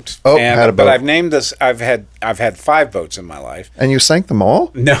a boat. Had a boat. But I've named this. I've had 5 boats in my life. And you sank them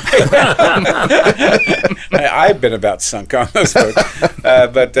all? No, I've been about sunk on those boats.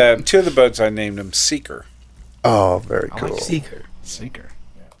 But 2 of the boats I named them Seeker. Oh, very cool. Like Seeker.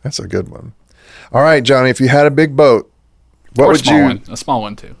 That's a good one. All right, Johnny. If you had a big boat, what would small you? One. A small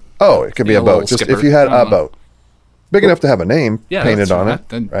one too. Oh, it could be a boat. Just skipper. if you had a boat, big enough to have a name painted on it,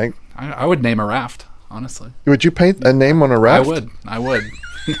 then right? I would name a raft. honestly. Would you paint a name on a I raft? would.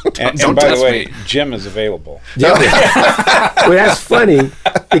 And Don't by test the way, me. Jim is available. Well, that's funny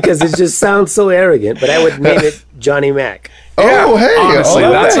because it just sounds so arrogant, but I would name it Johnny Mac. Oh, hey. Honestly,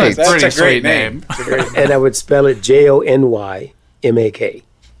 all that's right. a pretty That's a great sweet name. And I would spell it JONYMAK.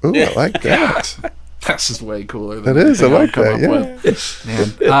 Ooh, I like that. This is way cooler than That is. I anything like I've come that. up Yeah.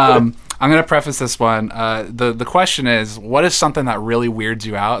 with. Man. I'm going to preface this one. The question is, what is something that really weirds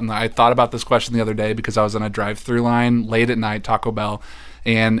you out? And I thought about this question the other day because I was in a drive-through line late at night, Taco Bell,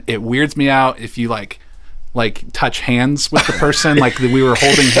 and it weirds me out if you like touch hands with the person. Like we were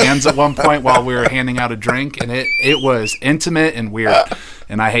holding hands at one point while we were handing out a drink, and it was intimate and weird,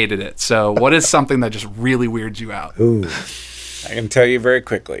 and I hated it. So what is something that just really weirds you out? Ooh. I can tell you very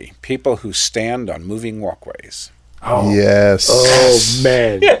quickly, people who stand on moving walkways. Oh, Yes. Oh,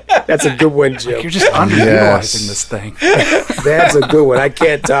 man. That's a good one, Jim. you're just underutilizing Yes. this thing. That's a good one. I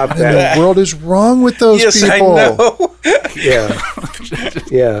can't top What that. in the world is wrong with those people? Yeah.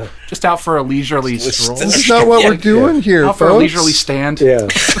 Yeah. Just out for a leisurely stroll. This is not what we're doing here, Out for a folks. leisurely stand. Yeah.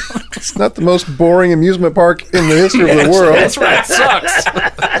 It's not the most boring amusement park in the history of the world. That's right. It sucks.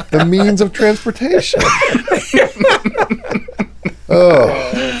 The means of transportation.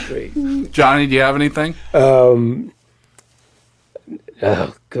 Oh, Great. Johnny, do you have anything? Oh,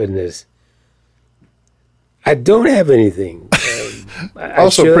 goodness. I don't have anything. I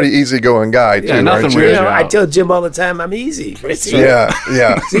also should. pretty easygoing guy too, Yeah, nothing aren't you? weird. You know, I out. tell Jim all the time I'm easy. See,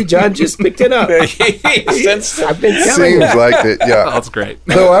 Yeah. see, John just picked it up. I've been telling Seems you. like it. Oh, Yeah. that's great.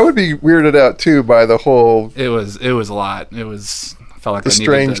 Though I would be weirded out too by the whole. It was a lot. I felt like The I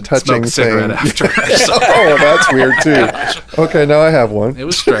strange needed to touching smoke a cigarette thing. after. So Oh, that's weird too. Okay, now I have one. it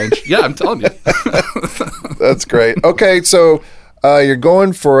was strange. Yeah, I'm telling you. That's great. Okay, so you're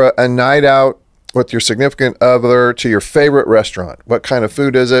going for a night out with your significant other to your favorite restaurant. What kind of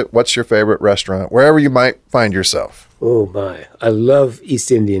food is it? What's your favorite restaurant? Wherever you might find yourself. Oh, my. I love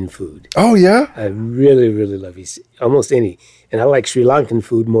East Indian food. Oh, yeah? I really, really love almost any. And I like Sri Lankan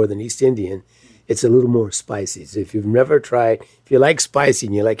food more than East Indian. It's a little more spicy. So if you've never tried, if you like spicy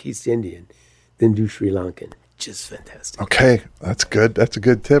and you like East Indian, then do Sri Lankan. Just fantastic. Okay, that's good. That's a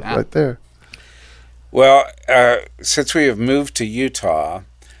good tip right there. Well, since we have moved to Utah,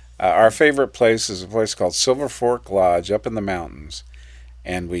 our favorite place is a place called Silver Fork Lodge up in the mountains,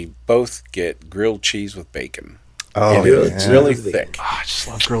 and we both get grilled cheese with bacon. Oh, And it's yeah. really thick. Oh, I just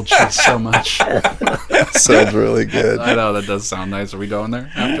love grilled cheese so much. Sounds really good. I know that does sound nice. Are we going there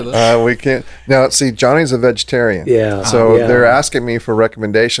after this? We can't now. See, Johnny's a vegetarian. Yeah. So Yeah. they're asking me for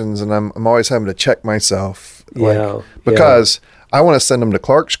recommendations, and I'm always having to check myself, Yeah, because I want to send them to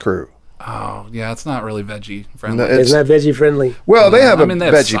Clark's Crew. Oh, yeah, it's not really veggie friendly. No, it's- Isn't that veggie friendly? Well, they have I a mean, they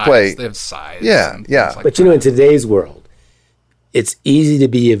have veggie sides. plate. They have sides. Yeah, and yeah. things like But in today's world, it's easy to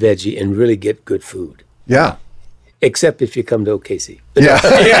be a veggie and really get good food. Yeah, Except if you come to OKC. yeah.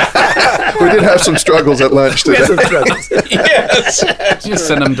 We did have some struggles at lunch We had today. some struggles. that. You just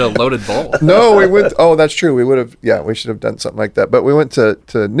send them to Loaded Bowl. No, we went. Oh, that's true. We would have. Yeah, we should have done something like that. But we went to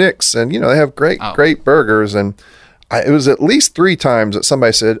Nick's, and they have great burgers, and it was at least 3 times that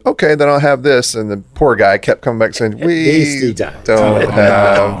somebody said, "Okay, then I'll have this," and the poor guy kept coming back saying, least "We 3 times. don't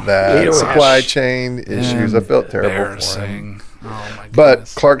have We that don't supply have- chain issues." I felt terrible for him. Embarrassing. Oh, my But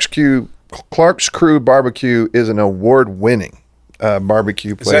goodness. Clark's Crew Barbecue is an award-winning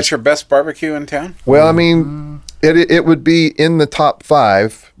barbecue Is place. that your best barbecue in town? Well, I mean, it would be in the top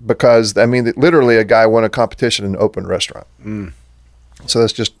 5 because, I mean, literally a guy won a competition in an open restaurant. So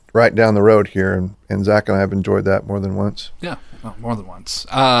that's just right down the road here, and Zach and I have enjoyed that more than once. Yeah, well, more than once.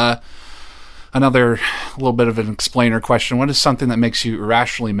 Another little bit of an explainer question. What is something that makes you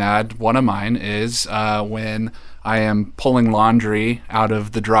irrationally mad? One of mine is when I am pulling laundry out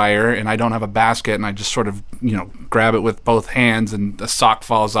of the dryer and I don't have a basket, and I just sort of, grab it with both hands, and a sock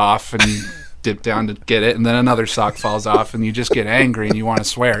falls off and you dip down to get it, and then another sock falls off, and you just get angry and you want to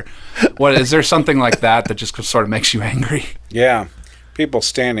swear. What is there something like that just sort of makes you angry? Yeah. People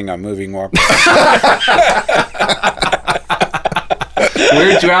standing on moving walkways.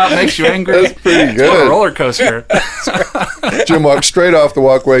 Weirds you out, makes you angry. That's pretty What a good. roller coaster. Jim walked straight off the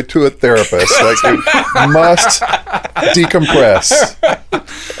walkway to a therapist. Like, you must decompress.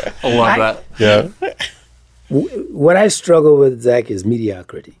 I love that. Yeah. What I struggle with, Zach, is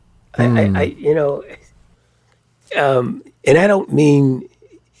mediocrity. And I don't mean,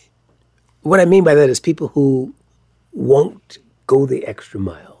 what I mean by that is people who won't go the extra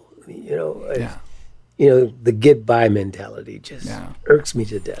mile. The get by mentality just irks me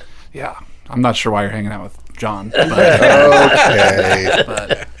to death. Yeah. I'm not sure why you're hanging out with John, but, Okay.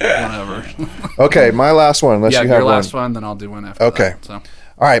 but whatever. Okay, my last one, unless Yeah, you have your one. last one, then I'll do one after Okay. that. So.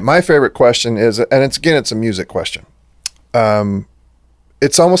 All right, my favorite question is, and it's a music question.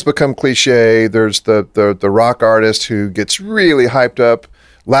 It's almost become cliche. There's the rock artist who gets really hyped up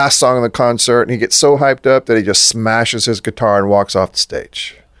last song of the concert, and he gets so hyped up that he just smashes his guitar and walks off the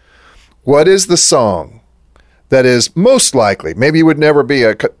stage. What is the song that is most likely, maybe you would never be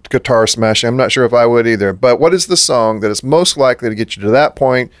a guitar smashing, I'm not sure if I would either, but what is the song that is most likely to get you to that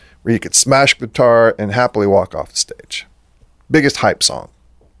point where you could smash guitar and happily walk off the stage? Biggest hype song.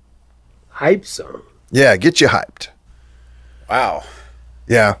 Hype song. Yeah, get you hyped. Wow.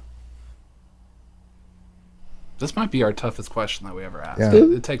 Yeah. This might be our toughest question that we ever asked. Yeah.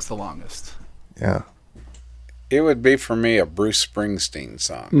 It takes the longest. Yeah. It would be for me a Bruce Springsteen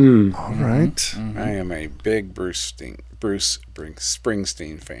song. All right. Mm-hmm. I am a big Bruce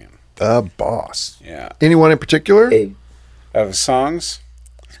Springsteen fan. The boss. Yeah. Anyone in particular? Hey, Of songs?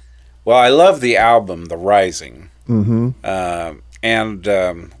 Well, I love the album, The Rising. And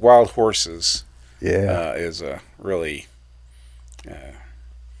Wild Horses Yeah. is a really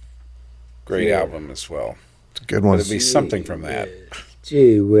great album as well. It's a good one. It'd be something from that.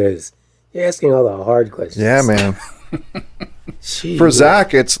 gee whiz. You're asking all the hard questions. Yeah, man. Gee For whiz.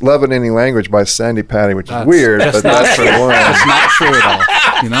 Zach, it's Love in Any Language by Sandy Patty, which is weird, but that's the one. That's not true at all.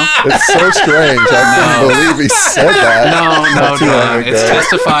 You know? It's so strange. I couldn't believe he said that. No. long It's ago.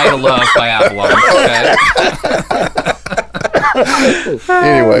 Testify to Love by Avalon. Okay?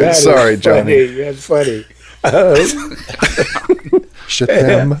 Anyway, That is sorry, Johnny. funny. That's funny. Shit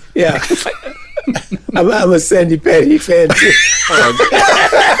them. Yeah. I'm a Sandy Petty fan too.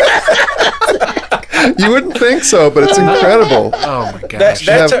 You wouldn't think so, but it's incredible. Oh my gosh.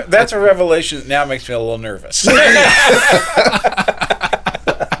 That's a revelation that now makes me a little nervous.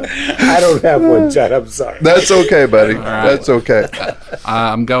 I don't have one, John. I'm sorry. That's okay, buddy. That's okay.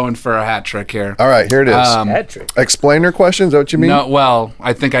 I'm going for a hat trick here. All right, here it is. Patrick. Explainer questions, is that what you mean? No, well,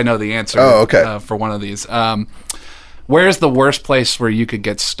 I think I know the answer. Oh, okay. For one of these, where's the worst place where you could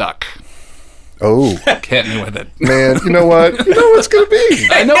get stuck? Oh, Hit me with it. man. You know what? You know what it's going to be.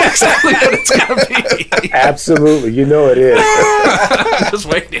 I know exactly what it's gonna be. Absolutely. You know it is. Just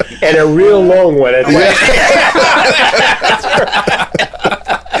waiting. And a real long one. At that.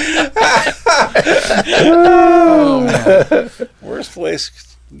 Oh man. Worst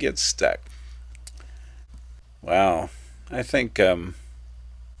place to get stuck. Wow. I think for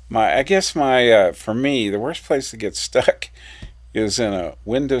me, the worst place to get stuck is in a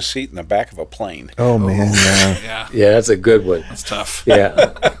window seat in the back of a plane. Oh, man. Yeah. Yeah, Yeah, that's a good one. that's tough.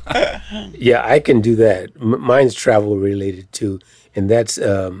 Yeah. Yeah, I can do that. Mine's travel related too. And that's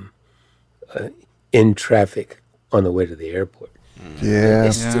in traffic on the way to the airport.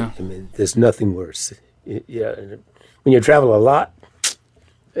 Yeah. Yeah. I mean, there's nothing worse. Yeah. When you travel a lot,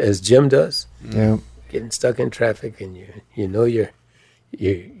 as Jim does, Yeah. getting stuck in traffic and you know you're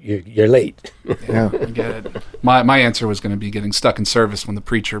late. Yeah. I get it. My answer was going to be getting stuck in service when the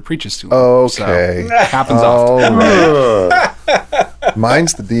preacher preaches too long. Okay. So, happens often. All right.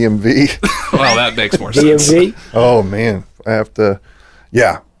 Mine's the DMV. Well, that makes more sense. DMV? Oh, man. I have to.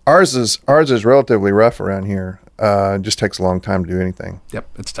 Yeah. Ours is relatively rough around here. It just takes a long time to do anything. Yep,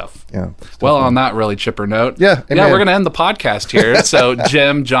 it's tough. Yeah. Well, on that really chipper note, Yeah, we're amen. going to end the podcast here. So,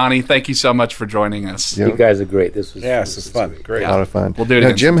 Jim, Johnny, thank you so much for joining us. Yeah. You guys are great. This was Yes, it's fun. Great. A lot of fun. We'll do it Now,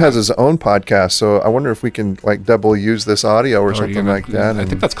 again Jim has his own podcast, so I wonder if we can like double use this audio or Or something you're gonna- like that. I and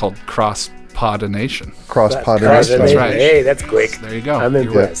think that's called cross-pollination. cross That's pollination. That's right. Hey, that's quick. There you go. I'm You're-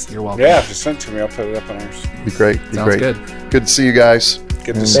 impressed. You're welcome. Yeah, if you send it to me, I'll put it up on ours. Be great. Be Sounds great. good. Good to see you guys.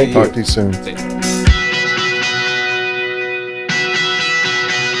 Good to And see talk you. to you soon. See you.